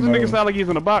 man. Don't this nigga sound like he's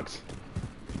in a box?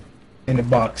 In the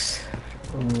box.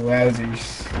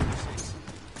 Wowzers.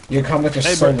 Your comments are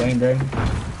so lame, bro.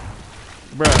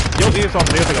 Bruh, your ears off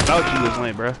and everything about you is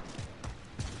lame, bruh.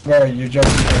 Bro, you're just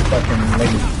fucking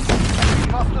lame.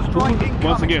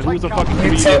 Once again, who's the fucking You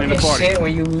comedian in the talking party? shit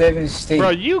when you live in state. Bro,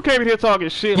 you came in here talking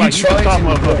shit like you trying top to,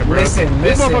 motherfucker, bro. This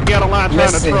motherfucker got a line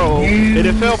trying to troll, and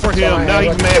it fell for him. Now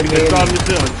he's mad because it's all his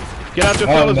feelings. Get out your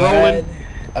feelings rolling.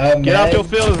 Get out your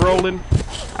feelings rolling.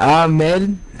 I'm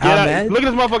mad. Look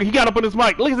at this motherfucker. He got up on his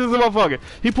mic. Look at this motherfucker.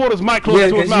 He pulled his mic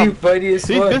close to his mouth. This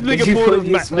nigga pulled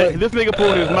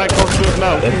his mic close to his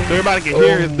mouth so everybody can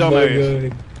hear his dumb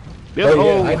ass. This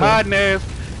old hiding ass.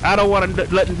 I don't want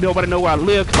to let nobody know where I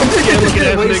live. I'm scared looking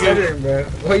at this nigga.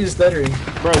 Why are you stuttering?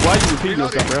 Bro, why you repeating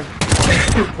yourself, bro?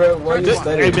 Bro, why are you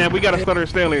stuttering? Hey man, we got a stutter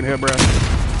Stanley in here, bro.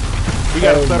 We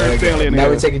got a stutter Stanley in here. Now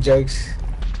we're taking jokes.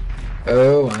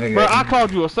 Oh my god. Bro, I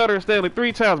called you a stutter Stanley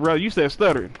 3 times, bro. You said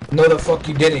stuttering. No, the fuck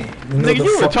you didn't. No, nigga,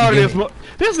 you retarded as fuck.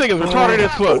 This nigga's retarded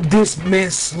as fuck. This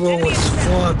man's slow as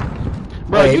fuck.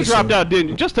 Bro, you dropped out, didn't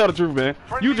you? Just tell the truth, man.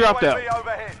 You dropped out.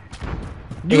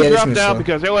 You dropped out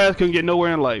because your ass couldn't get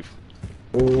nowhere in life.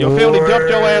 Your family dumped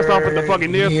your ass off at the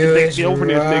fucking nearest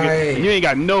orphanage, nigga. And you ain't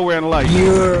got nowhere in life.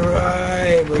 You're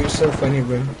right, bro. You're so funny,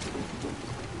 bro.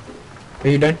 Are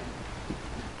you done?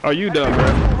 Are you done, bro?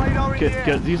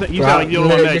 Cause you sound like you don't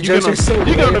want that.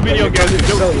 You get on the video games.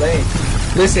 So lame.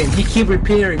 Listen, he keep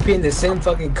repeating the same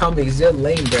fucking comics. They're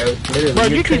lame, bro. Literally, bro,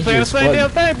 you keep saying the same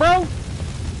damn thing, bro.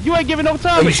 You ain't giving no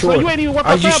time. Sure? So you ain't even worth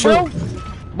my time, bro.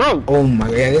 Bro. Oh my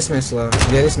god, this man's slow.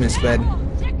 Yeah, this man's bad.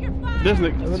 This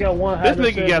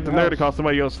nigga got the nerve to call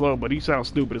somebody else slow, but he sounds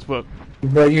stupid as fuck.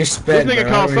 Bro, you're sped. This nigga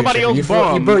called somebody else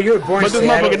bum. Bro, you were born in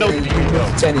Seattle, you moved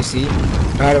to Tennessee.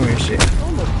 I don't wear shit.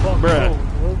 Bruh,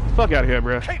 fuck out of here,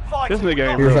 bruh. This nigga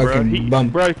ain't real, bruh.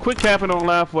 Bruh, quit capping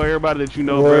online for everybody that you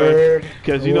know, bruh.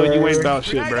 Cause you know you ain't about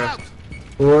shit, bruh.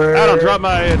 I don't drop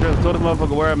my address, told this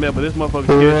motherfucker where I'm at, but this motherfucker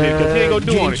scared shit, cause he ain't gonna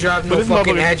do on it. You drop no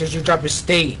fucking address, you drop a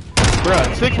state.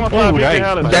 Bruh,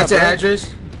 615 That's an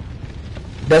address?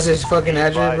 That's his fucking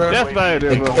address, bro? That's my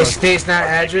address, bro. It states not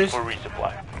address?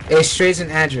 It states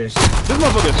an address. This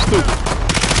motherfucker's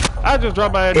stupid. I just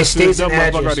dropped my address to this dumb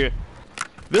motherfucker right here.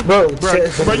 This,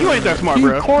 bro, you ain't that smart,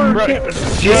 bro.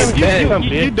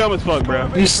 You dumb as fuck, bro.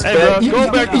 Hey, bro,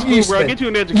 go back to school, bro. Get you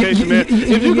an education, man.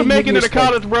 If you can make it into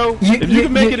college, bro. If you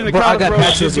can make it into college, bro,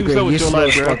 just do so with your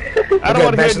life, bro. I don't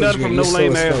want to hear nothing from no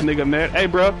lame ass nigga, man. Hey,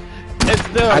 bro.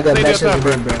 I got bachelor's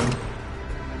degree, bro.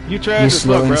 You trash as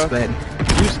fuck, bro.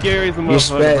 You scary as a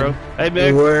motherfucker, bro. Hey,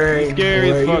 man. You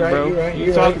scary as fuck, bro.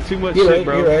 You talking too much shit,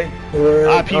 bro.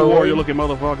 IP warrior looking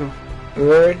motherfucker.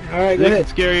 Word. Alright, go ahead.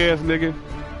 Scary ass nigga.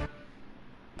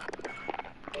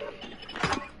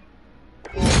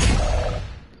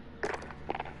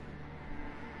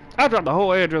 I dropped the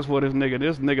whole address for this nigga.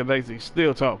 This nigga basically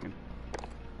still talking.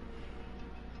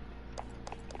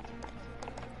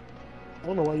 I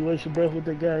don't know why you waste your breath with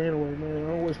that guy anyway, man. I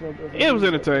don't waste no breath. It was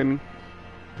entertaining.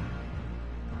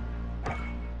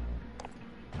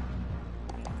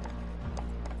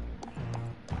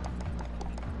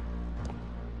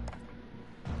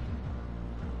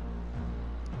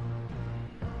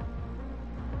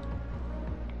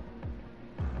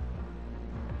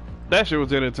 That shit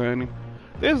was entertaining.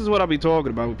 This is what I be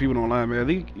talking about with people online, man.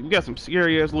 You got some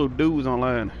scary ass little dudes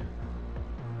online.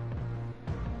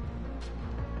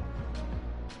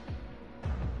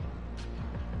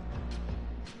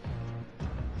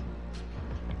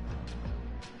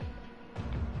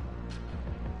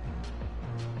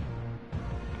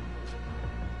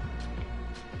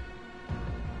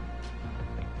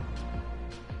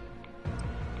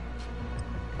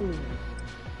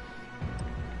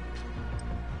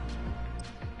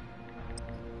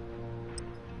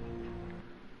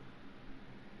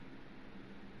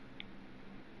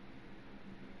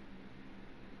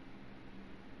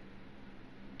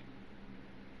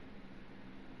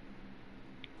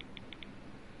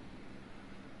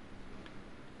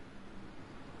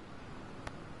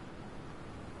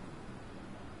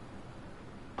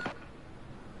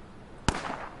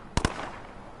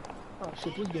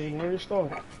 Shit, this game already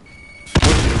started.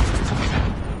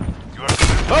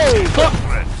 Oh, fuck!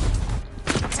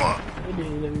 They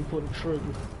didn't let me put a trigger.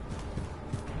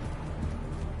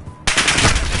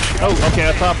 Oh, okay,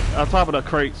 on top of the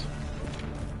crates.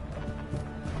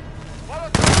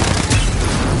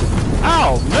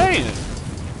 Oh, man!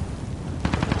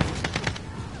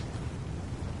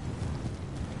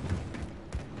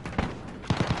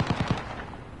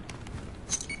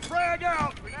 Frag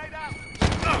out! Grenade out!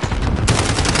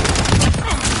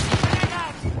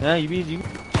 Yeah, you beat you.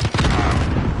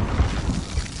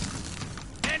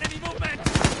 Enemy movement!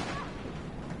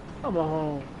 I'm at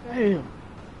home. Damn.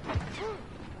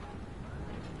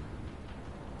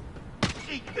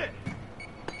 Eat this!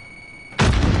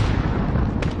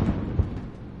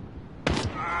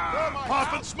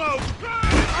 Pop and smoke!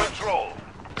 Control!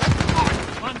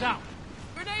 One down.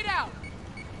 Grenade out.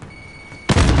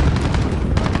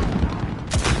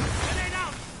 Grenade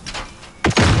out!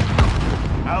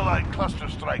 Allied cluster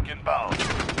strike inbound.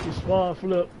 You spawn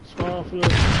flip. Spawn flip.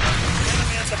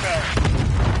 Enemy at the barrel.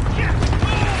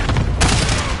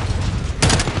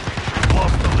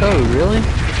 Oh, really?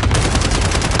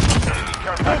 Enemy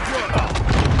contact inbound.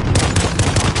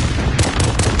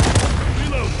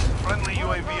 Reload. Friendly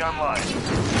UAV online.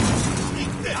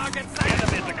 Target sighted.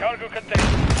 Enemy at the cargo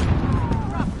container.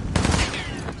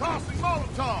 Tossing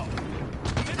Molotov.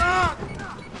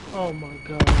 Oh my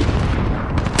god.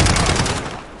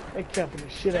 They capping the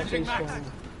shit out they spawn.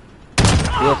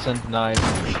 Wilson, nice.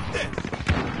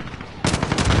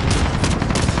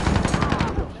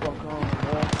 Fuck on,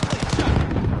 bro.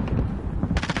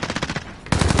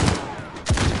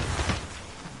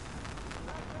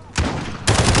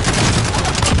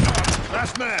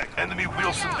 Last mag. Enemy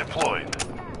Wilson deployed.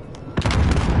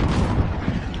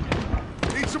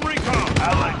 Need some recon.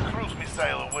 Allied cruise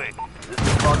missile away. This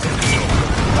is Target Control.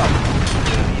 Stop.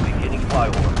 Enemy beginning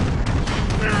flyover.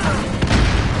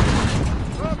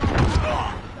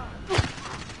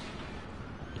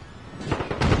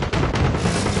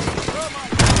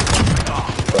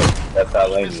 That's how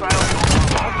lame. Missile I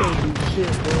can't do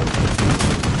shit, bro.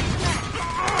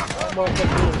 That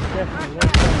motherfucker is definitely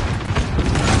one shot.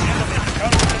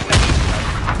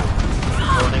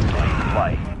 Loading plane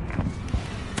flight.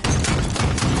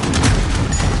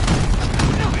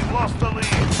 We've lost the lead.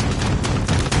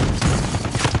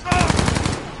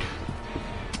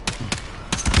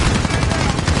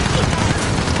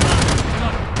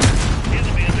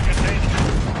 Enemy in the container.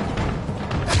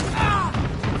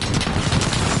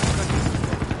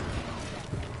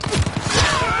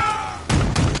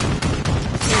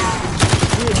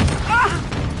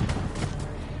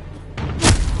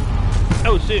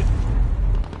 Oh, shit.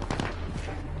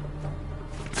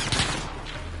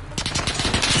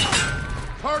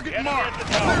 Target marked.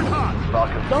 Cleared hot.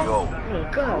 Rocket Don't. go. Oh,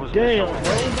 god damn, bro.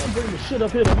 Don't bring the shit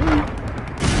up here to me.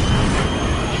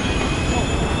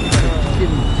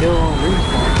 Getting killed on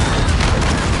respawn.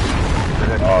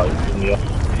 Oh, it's in the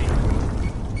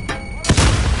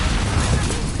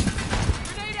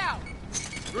Grenade out.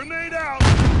 Grenade out.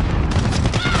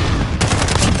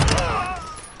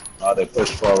 Oh, they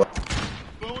pushed forward.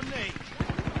 Throwing nade.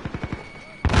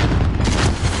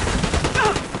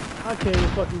 I can't even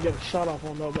fucking get a shot off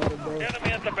on nobody, bro.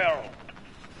 Enemy at the barrel.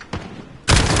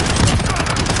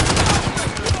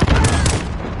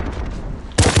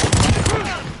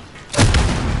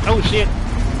 Oh, shit.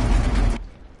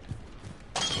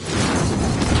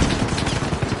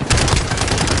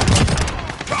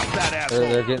 Drop that asshole.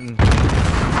 They're getting.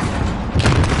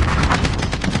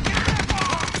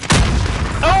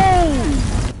 Oh!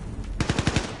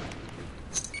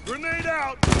 Grenade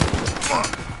out.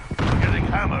 Getting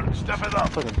hammered. Step it up.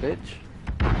 Fucking bitch.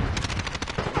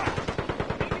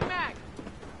 Taking mag.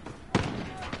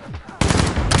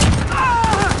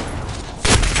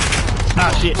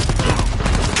 Ah, shit.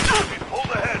 We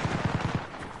pulled ahead.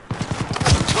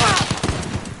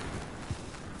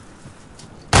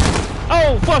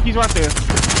 Oh, fuck, he's right there. Enemy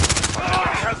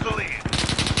has the lead.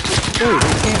 Dude,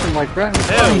 he's camping like right in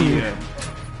front Hell of you. yeah.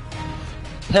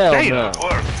 Hell Damn. no. Good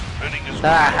work. Winning is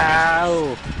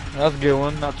Ow! That was a good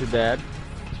one. Not too bad.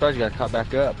 Surprised you got caught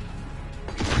back up.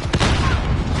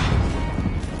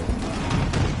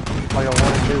 Like I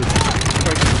want to do.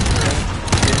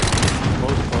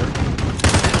 Most part.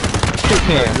 Who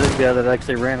can't? This guy that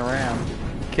actually ran around,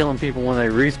 killing people when they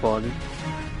respawned.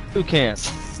 Who can't?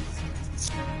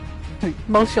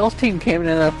 Most y'all's team came in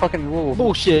that fucking rule.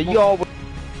 Bullshit, y'all.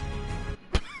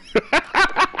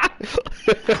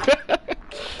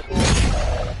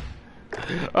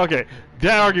 Okay,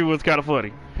 that argument was kind of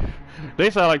funny.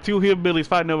 They sound like two hillbillies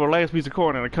fighting over the last piece of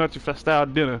corn at a country style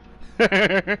dinner.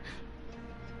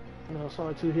 No,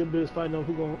 sorry, two hillbillies fighting on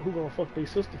who gonna fuck their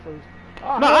sister first.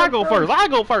 No, I go first. I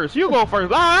go first. You go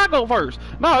first. I go first.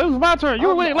 No, it was my turn.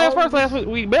 You went last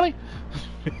week, Billy.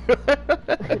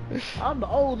 I'm the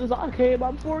oldest. I came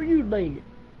out before you, nigga.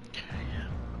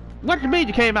 What do you mean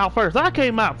you came out first? I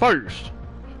came out first.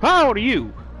 How old are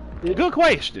you? Good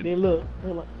question. Then look,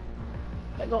 they're like,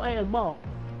 they gonna ask mom.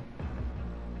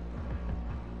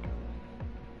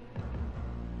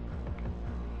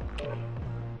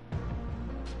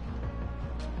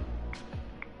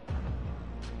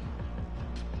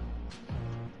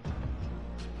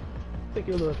 Take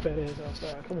your little fat ass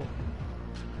outside. Come on.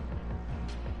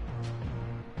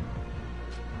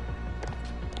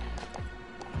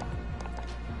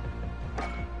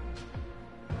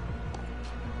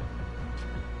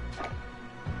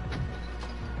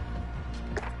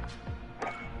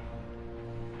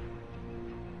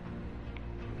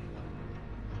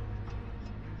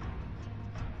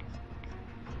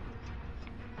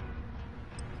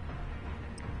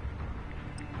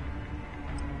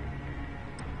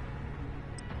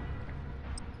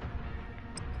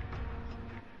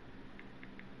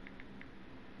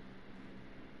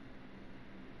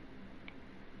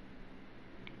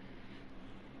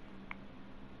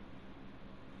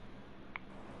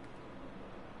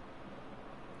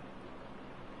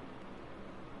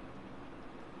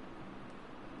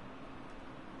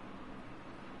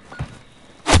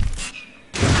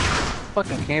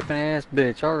 Fucking camping ass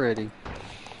bitch already.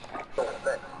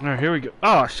 Alright, here we go.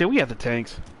 Oh shit, we have the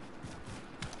tanks.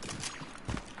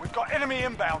 We've got enemy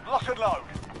inbound. Lock and load.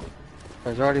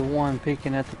 There's already one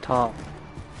peeking at the top.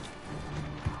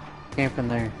 Camping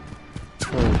there.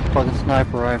 With a fucking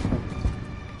sniper rifle.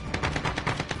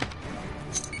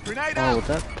 Grenade oh, out. with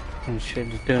that fucking shit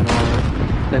is doing all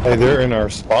that. Hey, they're in our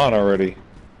spawn already.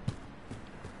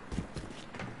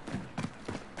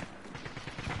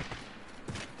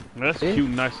 That's cute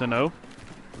and nice to know.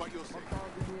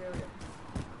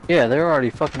 Yeah, they're already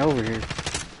fucking over here.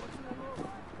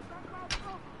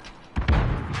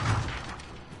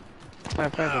 Matter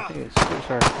of fact, I think it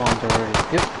switched our spawns already.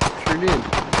 Yep, sure did.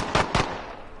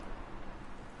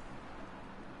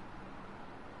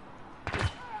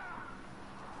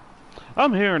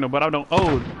 I'm hearing them, but I don't.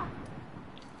 Oh.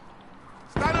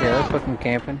 Yeah, they're fucking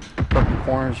camping. Fucking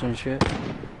corners and shit.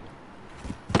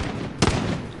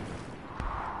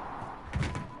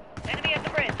 Enemy at the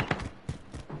bridge.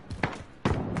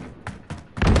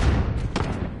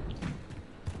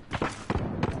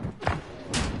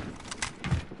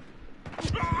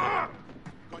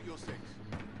 Got your six.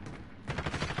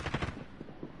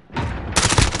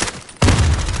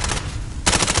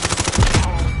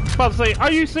 About to say,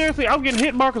 are you seriously? I'm getting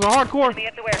hit markers on hardcore. Enemy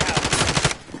at the warehouse.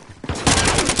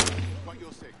 Got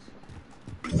your six.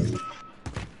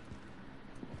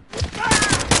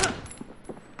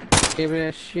 Give me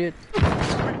that shit.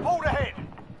 Hold ahead.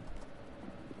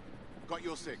 Got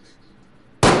your six.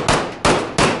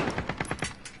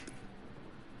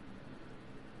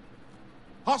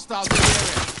 Hostiles in the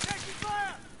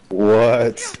area.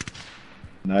 What?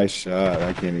 Nice shot.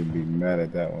 I can't even be mad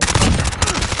at that one.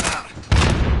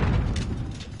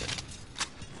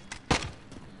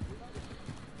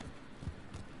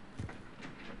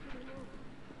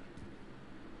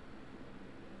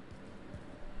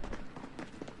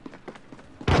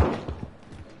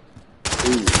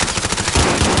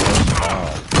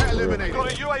 Eliminated.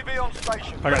 Got a UAV on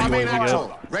station. I got UAV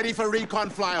Actual. Ready for recon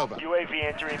flyover. UAV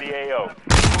entering the AO.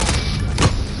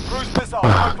 Cruise missile,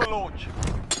 go for launch.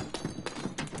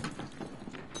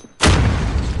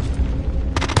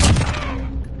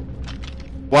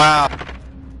 Wow.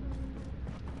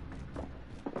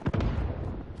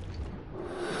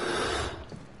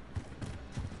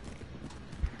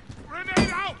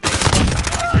 Grenade out.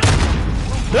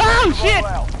 Oh shit!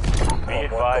 Be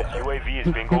advised, UAV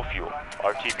is bingo fuel.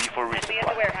 RTB for Enemy at the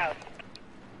resupply. warehouse.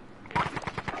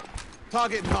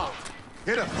 Target marked.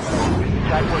 Hit him.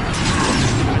 Attack work.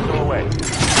 Go away.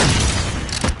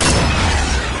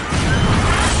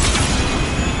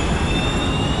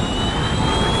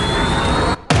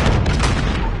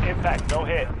 Impact, no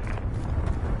hit.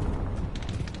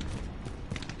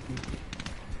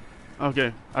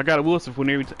 Okay, I got a Wilson when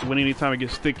any time it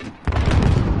gets sticky.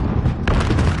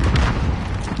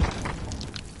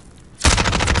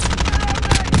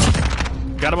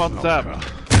 Got him off the top.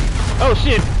 Oh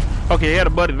shit! Okay, he had a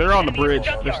buddy. They're on the bridge.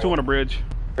 There's two on the bridge.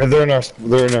 And they're in our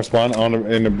spawn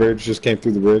in the bridge. Just came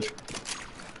through the bridge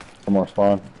from our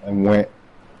spawn and went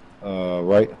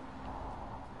right.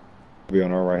 Be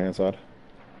on our right hand side.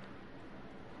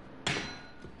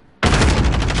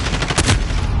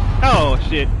 Oh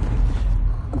shit!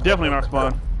 Definitely in our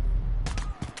spawn.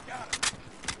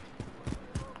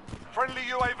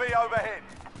 UAV overhead.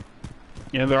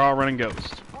 Yeah, they're all running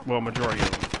Ghost. Well, majority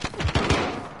of them.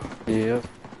 Yep.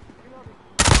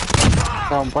 I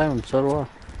don't blame them, so do I.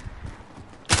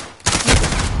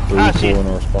 Three, 4 in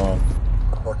our spawn.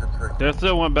 There's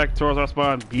still one back towards our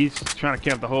spawn. He's trying to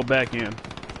camp the whole back end.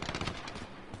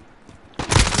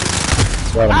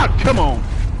 Ah, come on!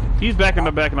 He's back in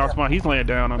our spawn. He's laying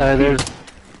down on the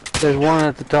there's one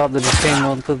at the top that just came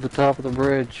onto the top of the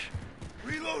bridge.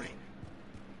 Reloading.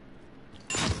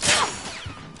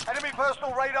 Enemy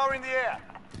personal radar in the air.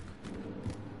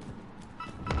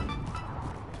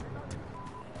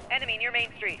 Enemy near Main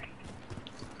Street.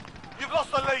 You've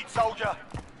lost the lead, soldier.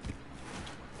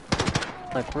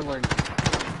 Like we're like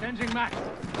Changing max.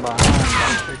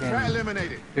 behind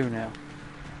Eliminated. 2 now.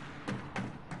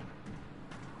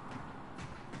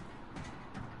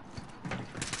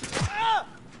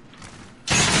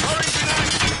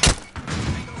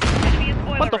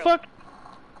 What the fuck?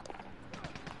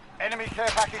 Enemy care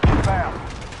package inbound.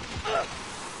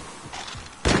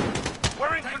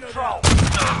 We're in control.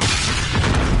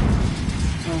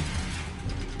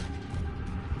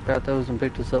 Got those and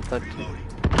picked us up back to.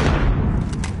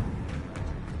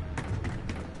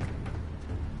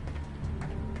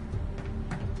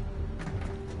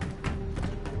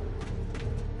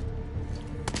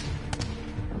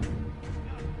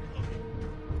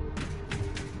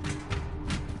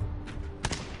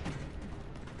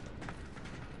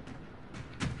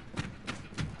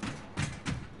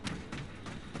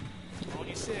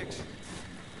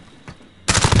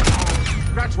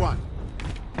 Scratch one.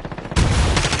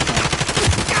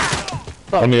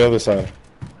 On the other side.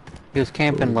 He was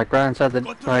camping like right inside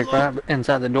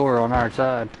the door on our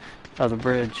side of the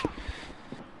bridge.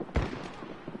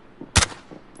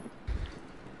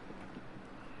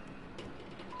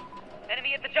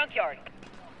 Enemy at the junkyard.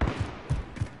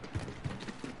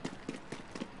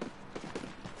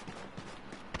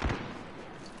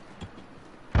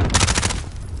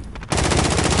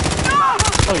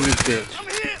 Oh, you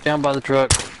bitch. Down by the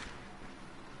truck.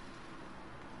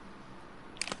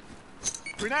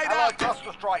 Grenade out.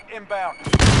 Cluster strike inbound.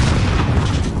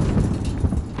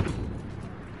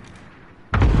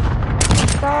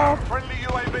 Friendly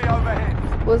UAV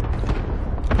overhead. What?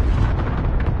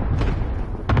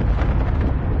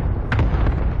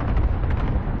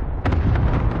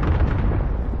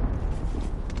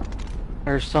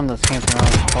 There's some that's camping on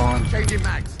the spawn. Changing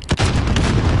max.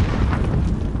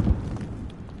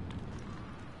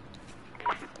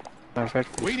 Matter of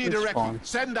fact, We need a spawn. wreck.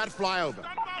 Send that flyover.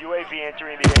 UAV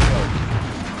entering the AO.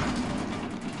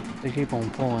 They keep on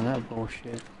pulling that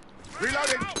bullshit.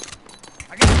 Reloading.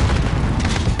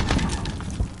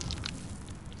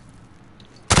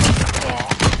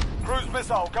 Cruise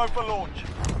missile, go for launch.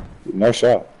 Nice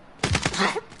shot.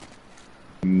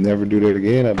 Never do that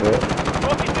again, I bet.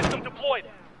 Rocket system deployed.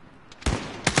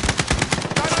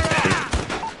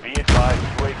 Be advised,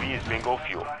 UAV is bingo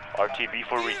fuel. RTB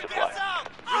for resupply.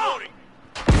 Reloading.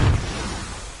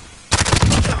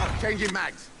 Changing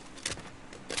mags.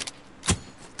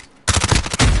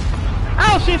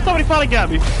 Oh shit, somebody finally got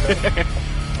me.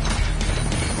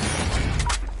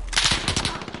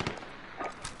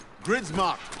 Grids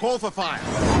marked. Call for fire.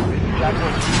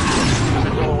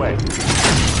 Missile away.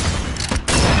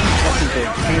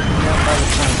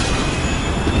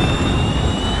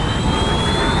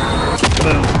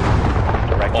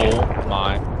 Oh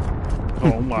my.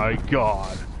 Oh my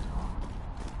god.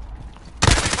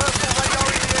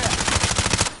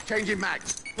 Changing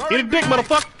mags. Eat a dick,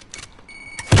 motherfucker!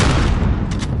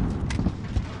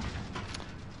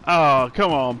 Oh,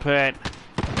 come on, Pat.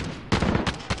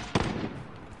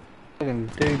 Fucking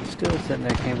dude still sitting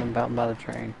there camping about by the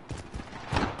train.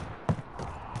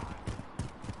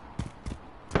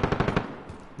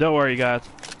 Don't worry, guys.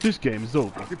 This game is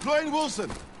over. Deploying Wilson.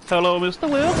 Hello, Mr.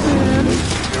 Wilson.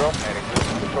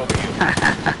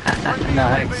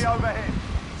 Nice.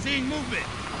 Seeing movement.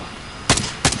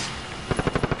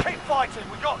 Keep fighting,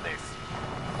 we got this.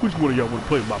 Which one of y'all want to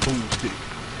play with my boomstick?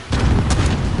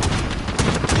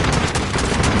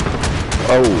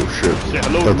 Oh shit. Say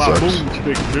hello to That my sucks.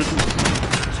 boomstick,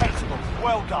 bitches. Tactical,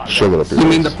 well done. Shove it up your You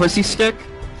mean the ass. pussy stick?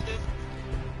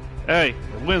 Hey,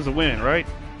 a win's a win, right?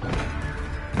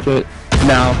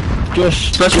 No.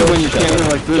 Especially when you're camping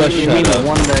like this. You mean the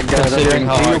one that got Considering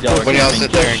how hard y'all When y'all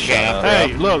sit there and camp.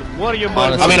 Hey, look, one of your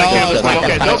buddies. I mean,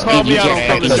 okay, don't call me out on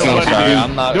something that don't let me do.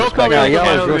 I'm not Don't call me out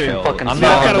on something that don't fucking I'm That's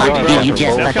not kind of weak, bro. you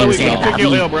just That's kind of weak. Take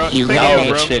your L, bro. Take your L,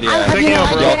 bro. Take your L,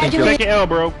 bro. Take your L,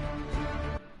 bro.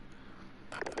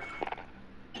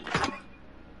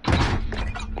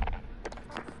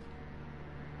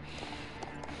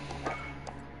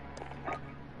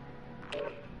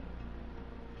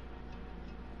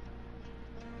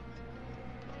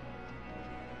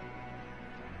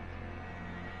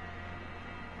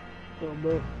 Oh,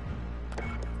 bro.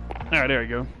 Alright, there you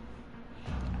go.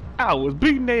 I was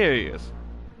beating their ass.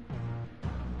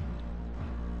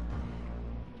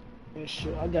 And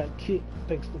shit, I got kicked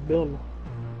thanks to Bella.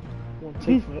 Want to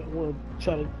take for it. Want to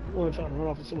try to run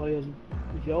off of somebody else's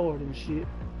yard and shit.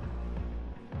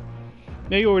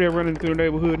 Yeah, you over there running through the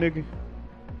neighborhood, nigga.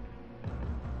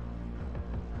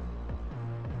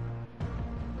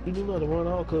 You do know to run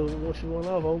off, cause once you run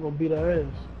off, I'm gonna beat her ass.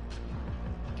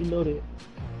 You know that.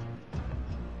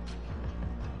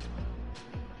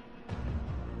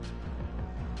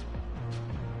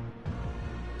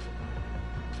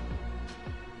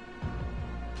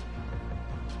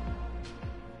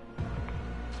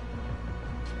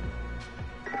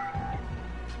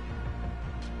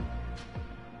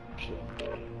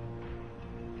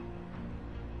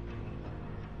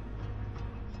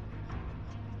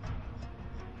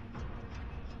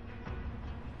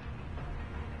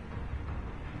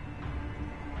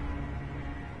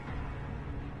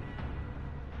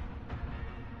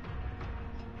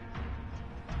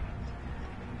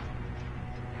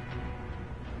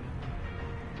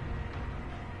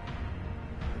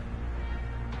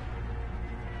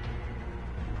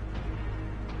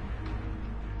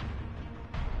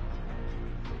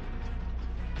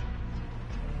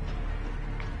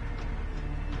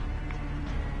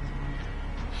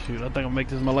 Shoot, I think I'll make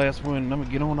this my last one and I'm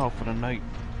gonna get on off for the night.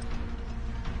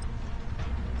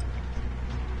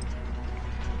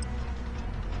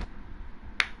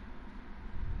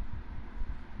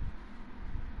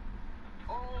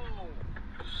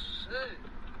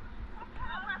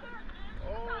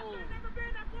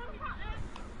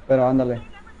 Pero ándale.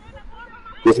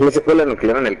 Y si me se fue la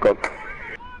nuclear en el COP.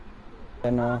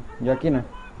 No, yo aquí no.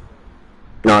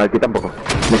 No, aquí tampoco.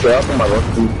 Me quedaba tumbador.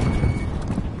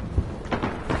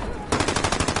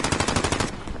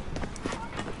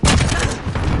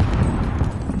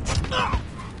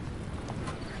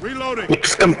 Reloading.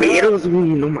 Estos camperos, güey,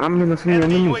 no mames, no sé ni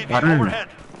dónde me paran.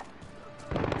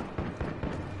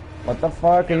 What the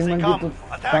fuck, hay un maldito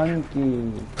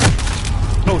tanque.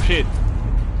 Oh shit.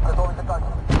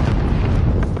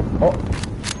 Oh.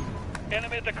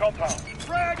 Enemy at the compound.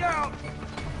 Frag out.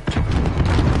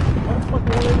 Why the fuck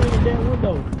are they in the damn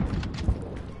window?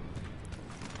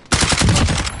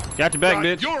 Got your back,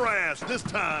 bitch. Your ass this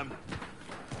time.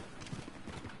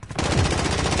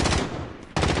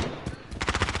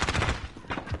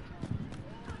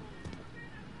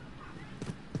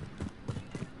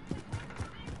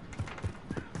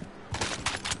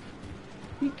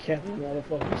 You capping,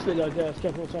 motherfucker. You still got guys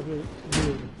capping on top of the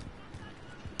building.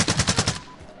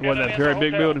 What, that very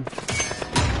big building?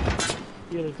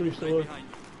 Yeah, the 3-story.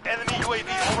 Enemy UAV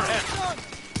overhead.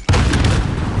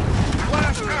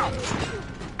 Blast out.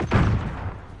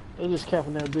 They just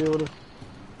capping that building.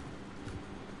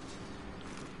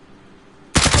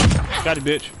 Got it,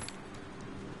 bitch.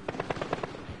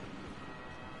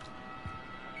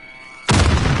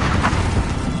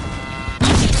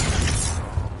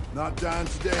 Not dying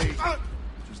today.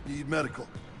 Just need medical.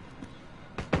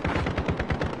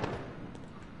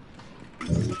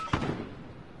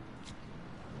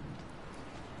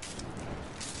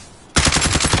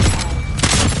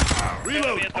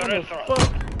 Reload.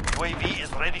 UAV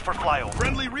is ready for flyover.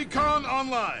 Friendly recon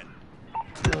online.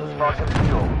 Sparks and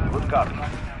fuel. Good copy.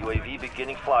 UAV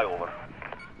beginning flyover.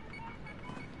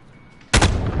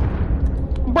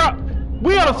 Bruh,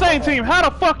 we on the same team. How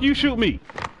the fuck you shoot me?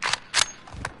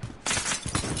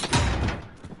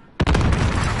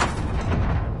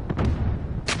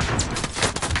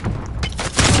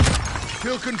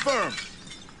 Kill confirmed.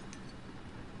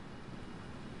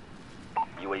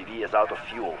 UAV is out of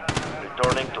fuel.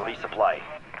 Returning to resupply.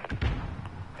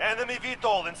 Enemy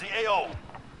VTOL in the AO.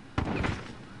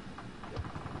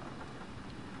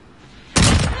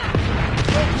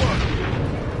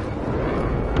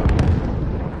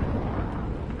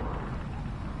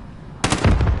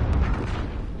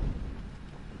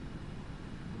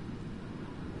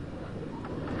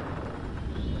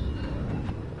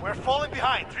 We're falling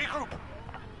behind. Regroup.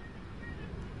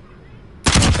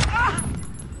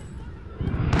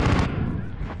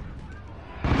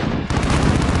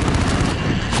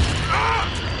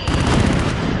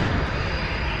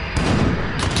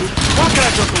 Why can't I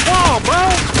jump the wall, bro?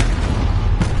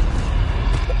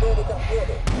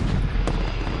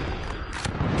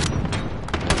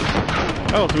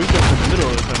 Oh, so we jumped in the middle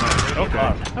of the thing. Okay.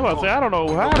 I'm about to say, I don't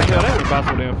know how the hell that went by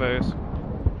so damn fast.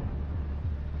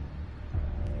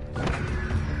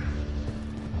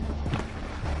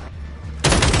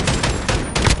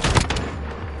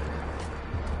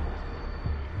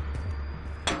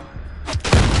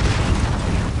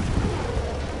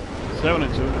 Seven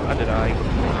and 2. I did alright.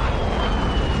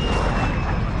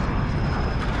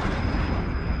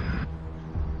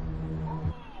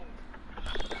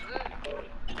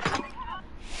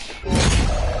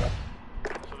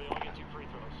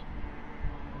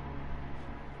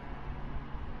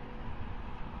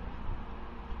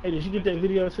 Hey, did you get that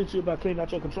video I sent you about cleaning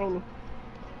out your controller?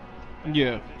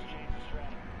 Yeah.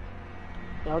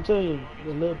 I'll tell you,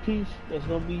 the little piece that's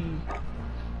gonna be,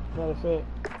 matter of fact,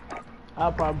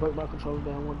 I'll probably break my controller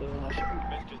down one day and I'll show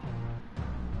you.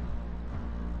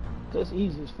 That's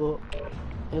easy as fuck.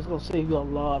 And it's gonna save you a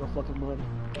lot of fucking money.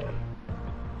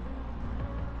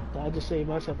 I just saved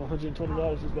myself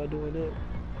 $120 just by doing that.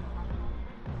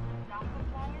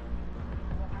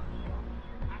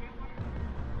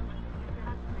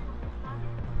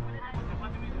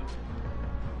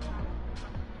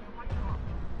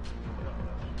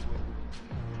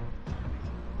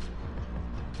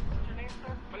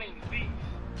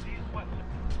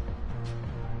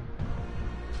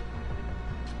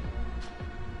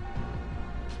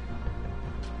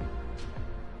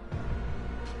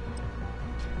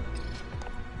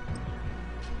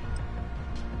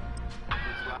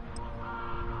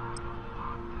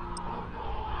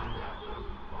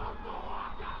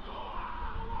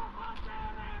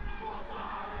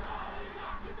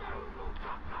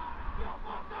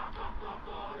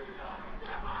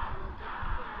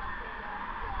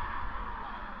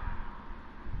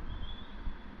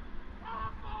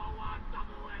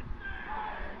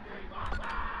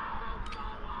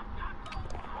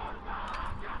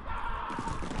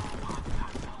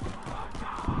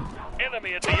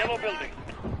 Enemy at the yellow building.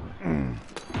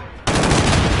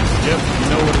 Yep, you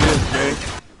know what it is, Jay.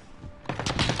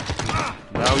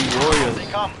 Value Warriors. They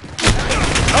come.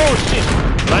 Oh shit!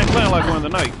 I ain't playing like one in the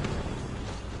night.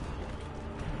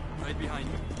 Right behind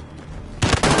you.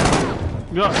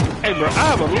 Yo, hey bro, I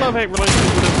have a love-hate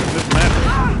relationship with this map.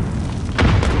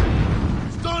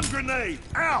 Stun grenade!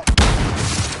 Out!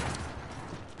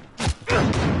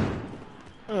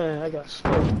 Man, I got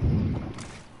stuck.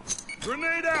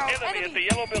 Grenade out! Enemy at the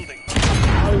yellow building.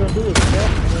 All you gonna do is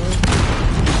walk, man.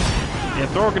 And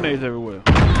throw grenades everywhere.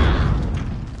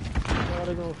 What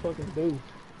they gonna fucking do?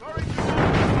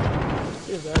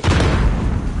 Is that?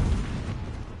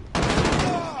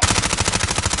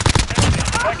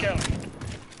 Back out.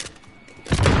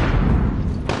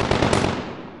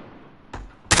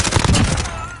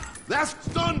 That's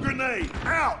stun grenade!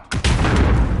 Out!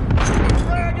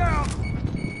 Frag out!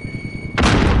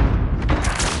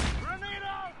 Grenade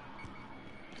out!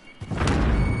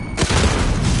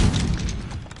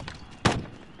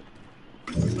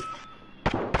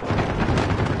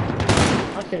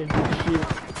 I can't do shit.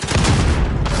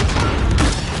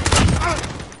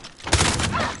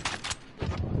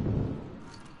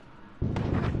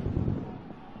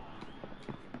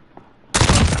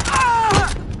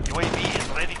 UAV is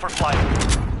ready for flight.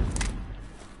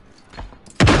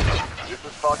 This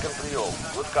is Falcon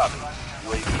 3-0. Good copy.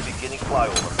 UAV beginning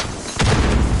flyover.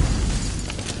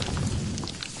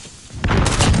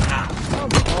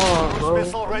 Oh, bro.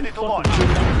 Missile ready to launch.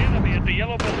 Enemy at the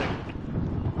yellow building.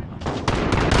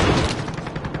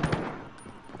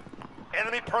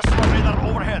 Enemy personal radar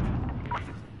overhead.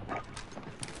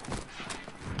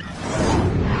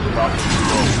 Falcon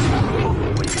 3-0.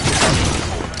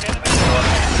 Enemy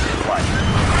flight.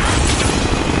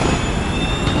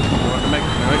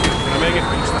 Can I make it?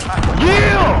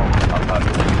 Yeah!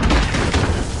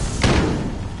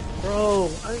 Bro,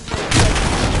 I ain't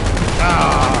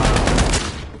Ah!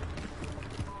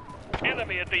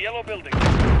 Enemy at the yellow building.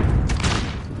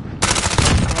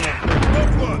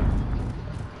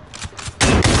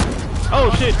 Oh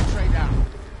shit!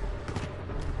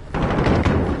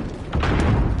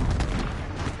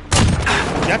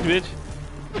 Got you, bitch.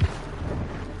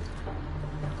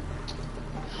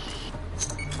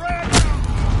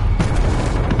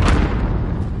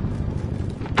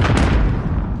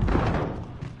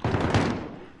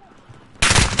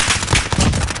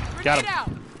 Got him.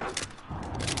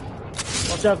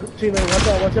 watch out, teammate. Watch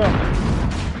out, watch out.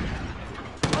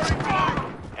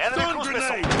 Enemy cruise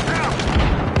missile.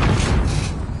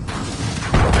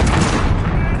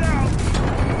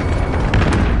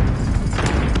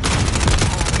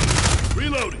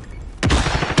 Reloading.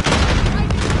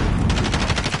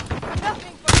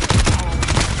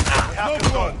 Have to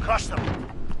go. Crush them.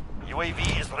 UAV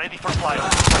is ready for flight.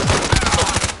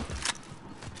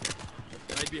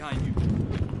 Right behind you.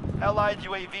 Allied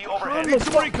UAV overhead. Need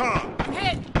some recon.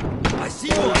 Hit! I see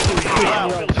you. So fucking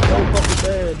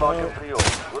bad, Falcon dog. 3-0.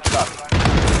 Good copy.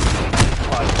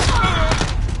 Flight.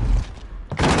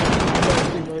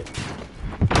 Teammate.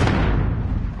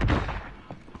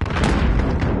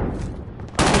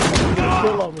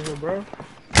 Kill over here, bro.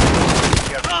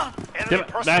 Enemy That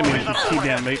personal means radar you keep overhead.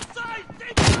 down, mate.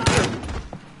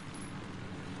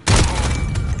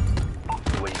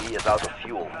 UAV is out of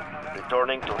fuel.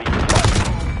 Returning to resupply.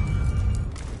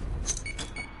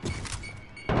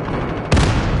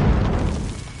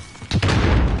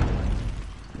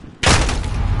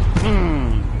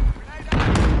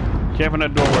 Camp in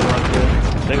that doorway right there.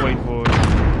 They waiting for it.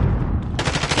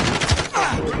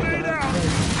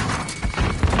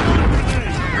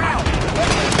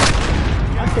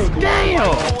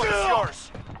 Damn!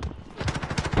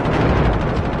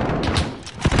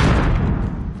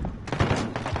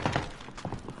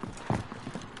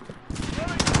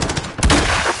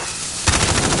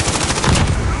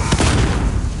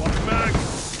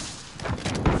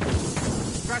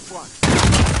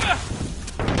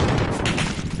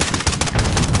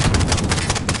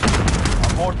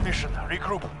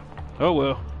 Regroup. Oh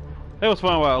well. That was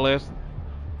fun while it lasted.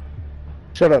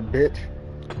 Shut up, bitch.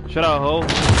 Shut up, ho.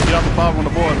 Get off the bottom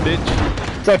of the board,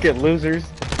 bitch. Suck it, losers.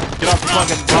 Get off the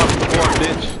fucking bottom of the board,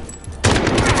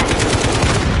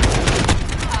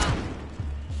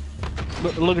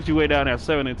 bitch. Look at you way down there,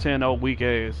 7 and 10, old weak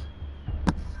ass.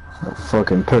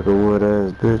 Fucking peckerwood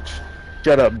ass bitch.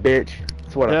 Shut up, bitch.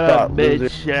 That's what I thought, bitch. loser.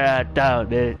 Shut up,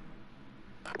 bitch.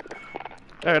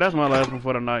 Hey, that's my last one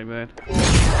for the night, man.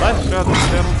 Like, subscribe to the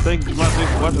channel. Thank you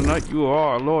for watching tonight. You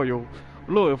are a loyal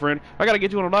friend. I gotta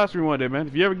get you on a live stream one day, man.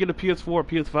 If you ever get a PS4 or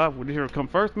PS5, would you come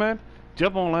first, man?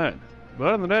 Jump online. But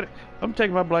other than that, I'm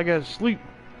taking my black ass to sleep.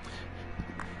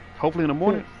 Hopefully in the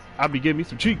morning, I'll be getting me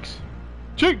some cheeks.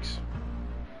 Cheeks!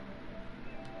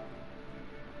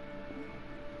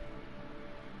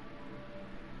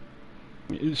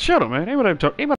 Shut up, man. Ain't what I'm talking.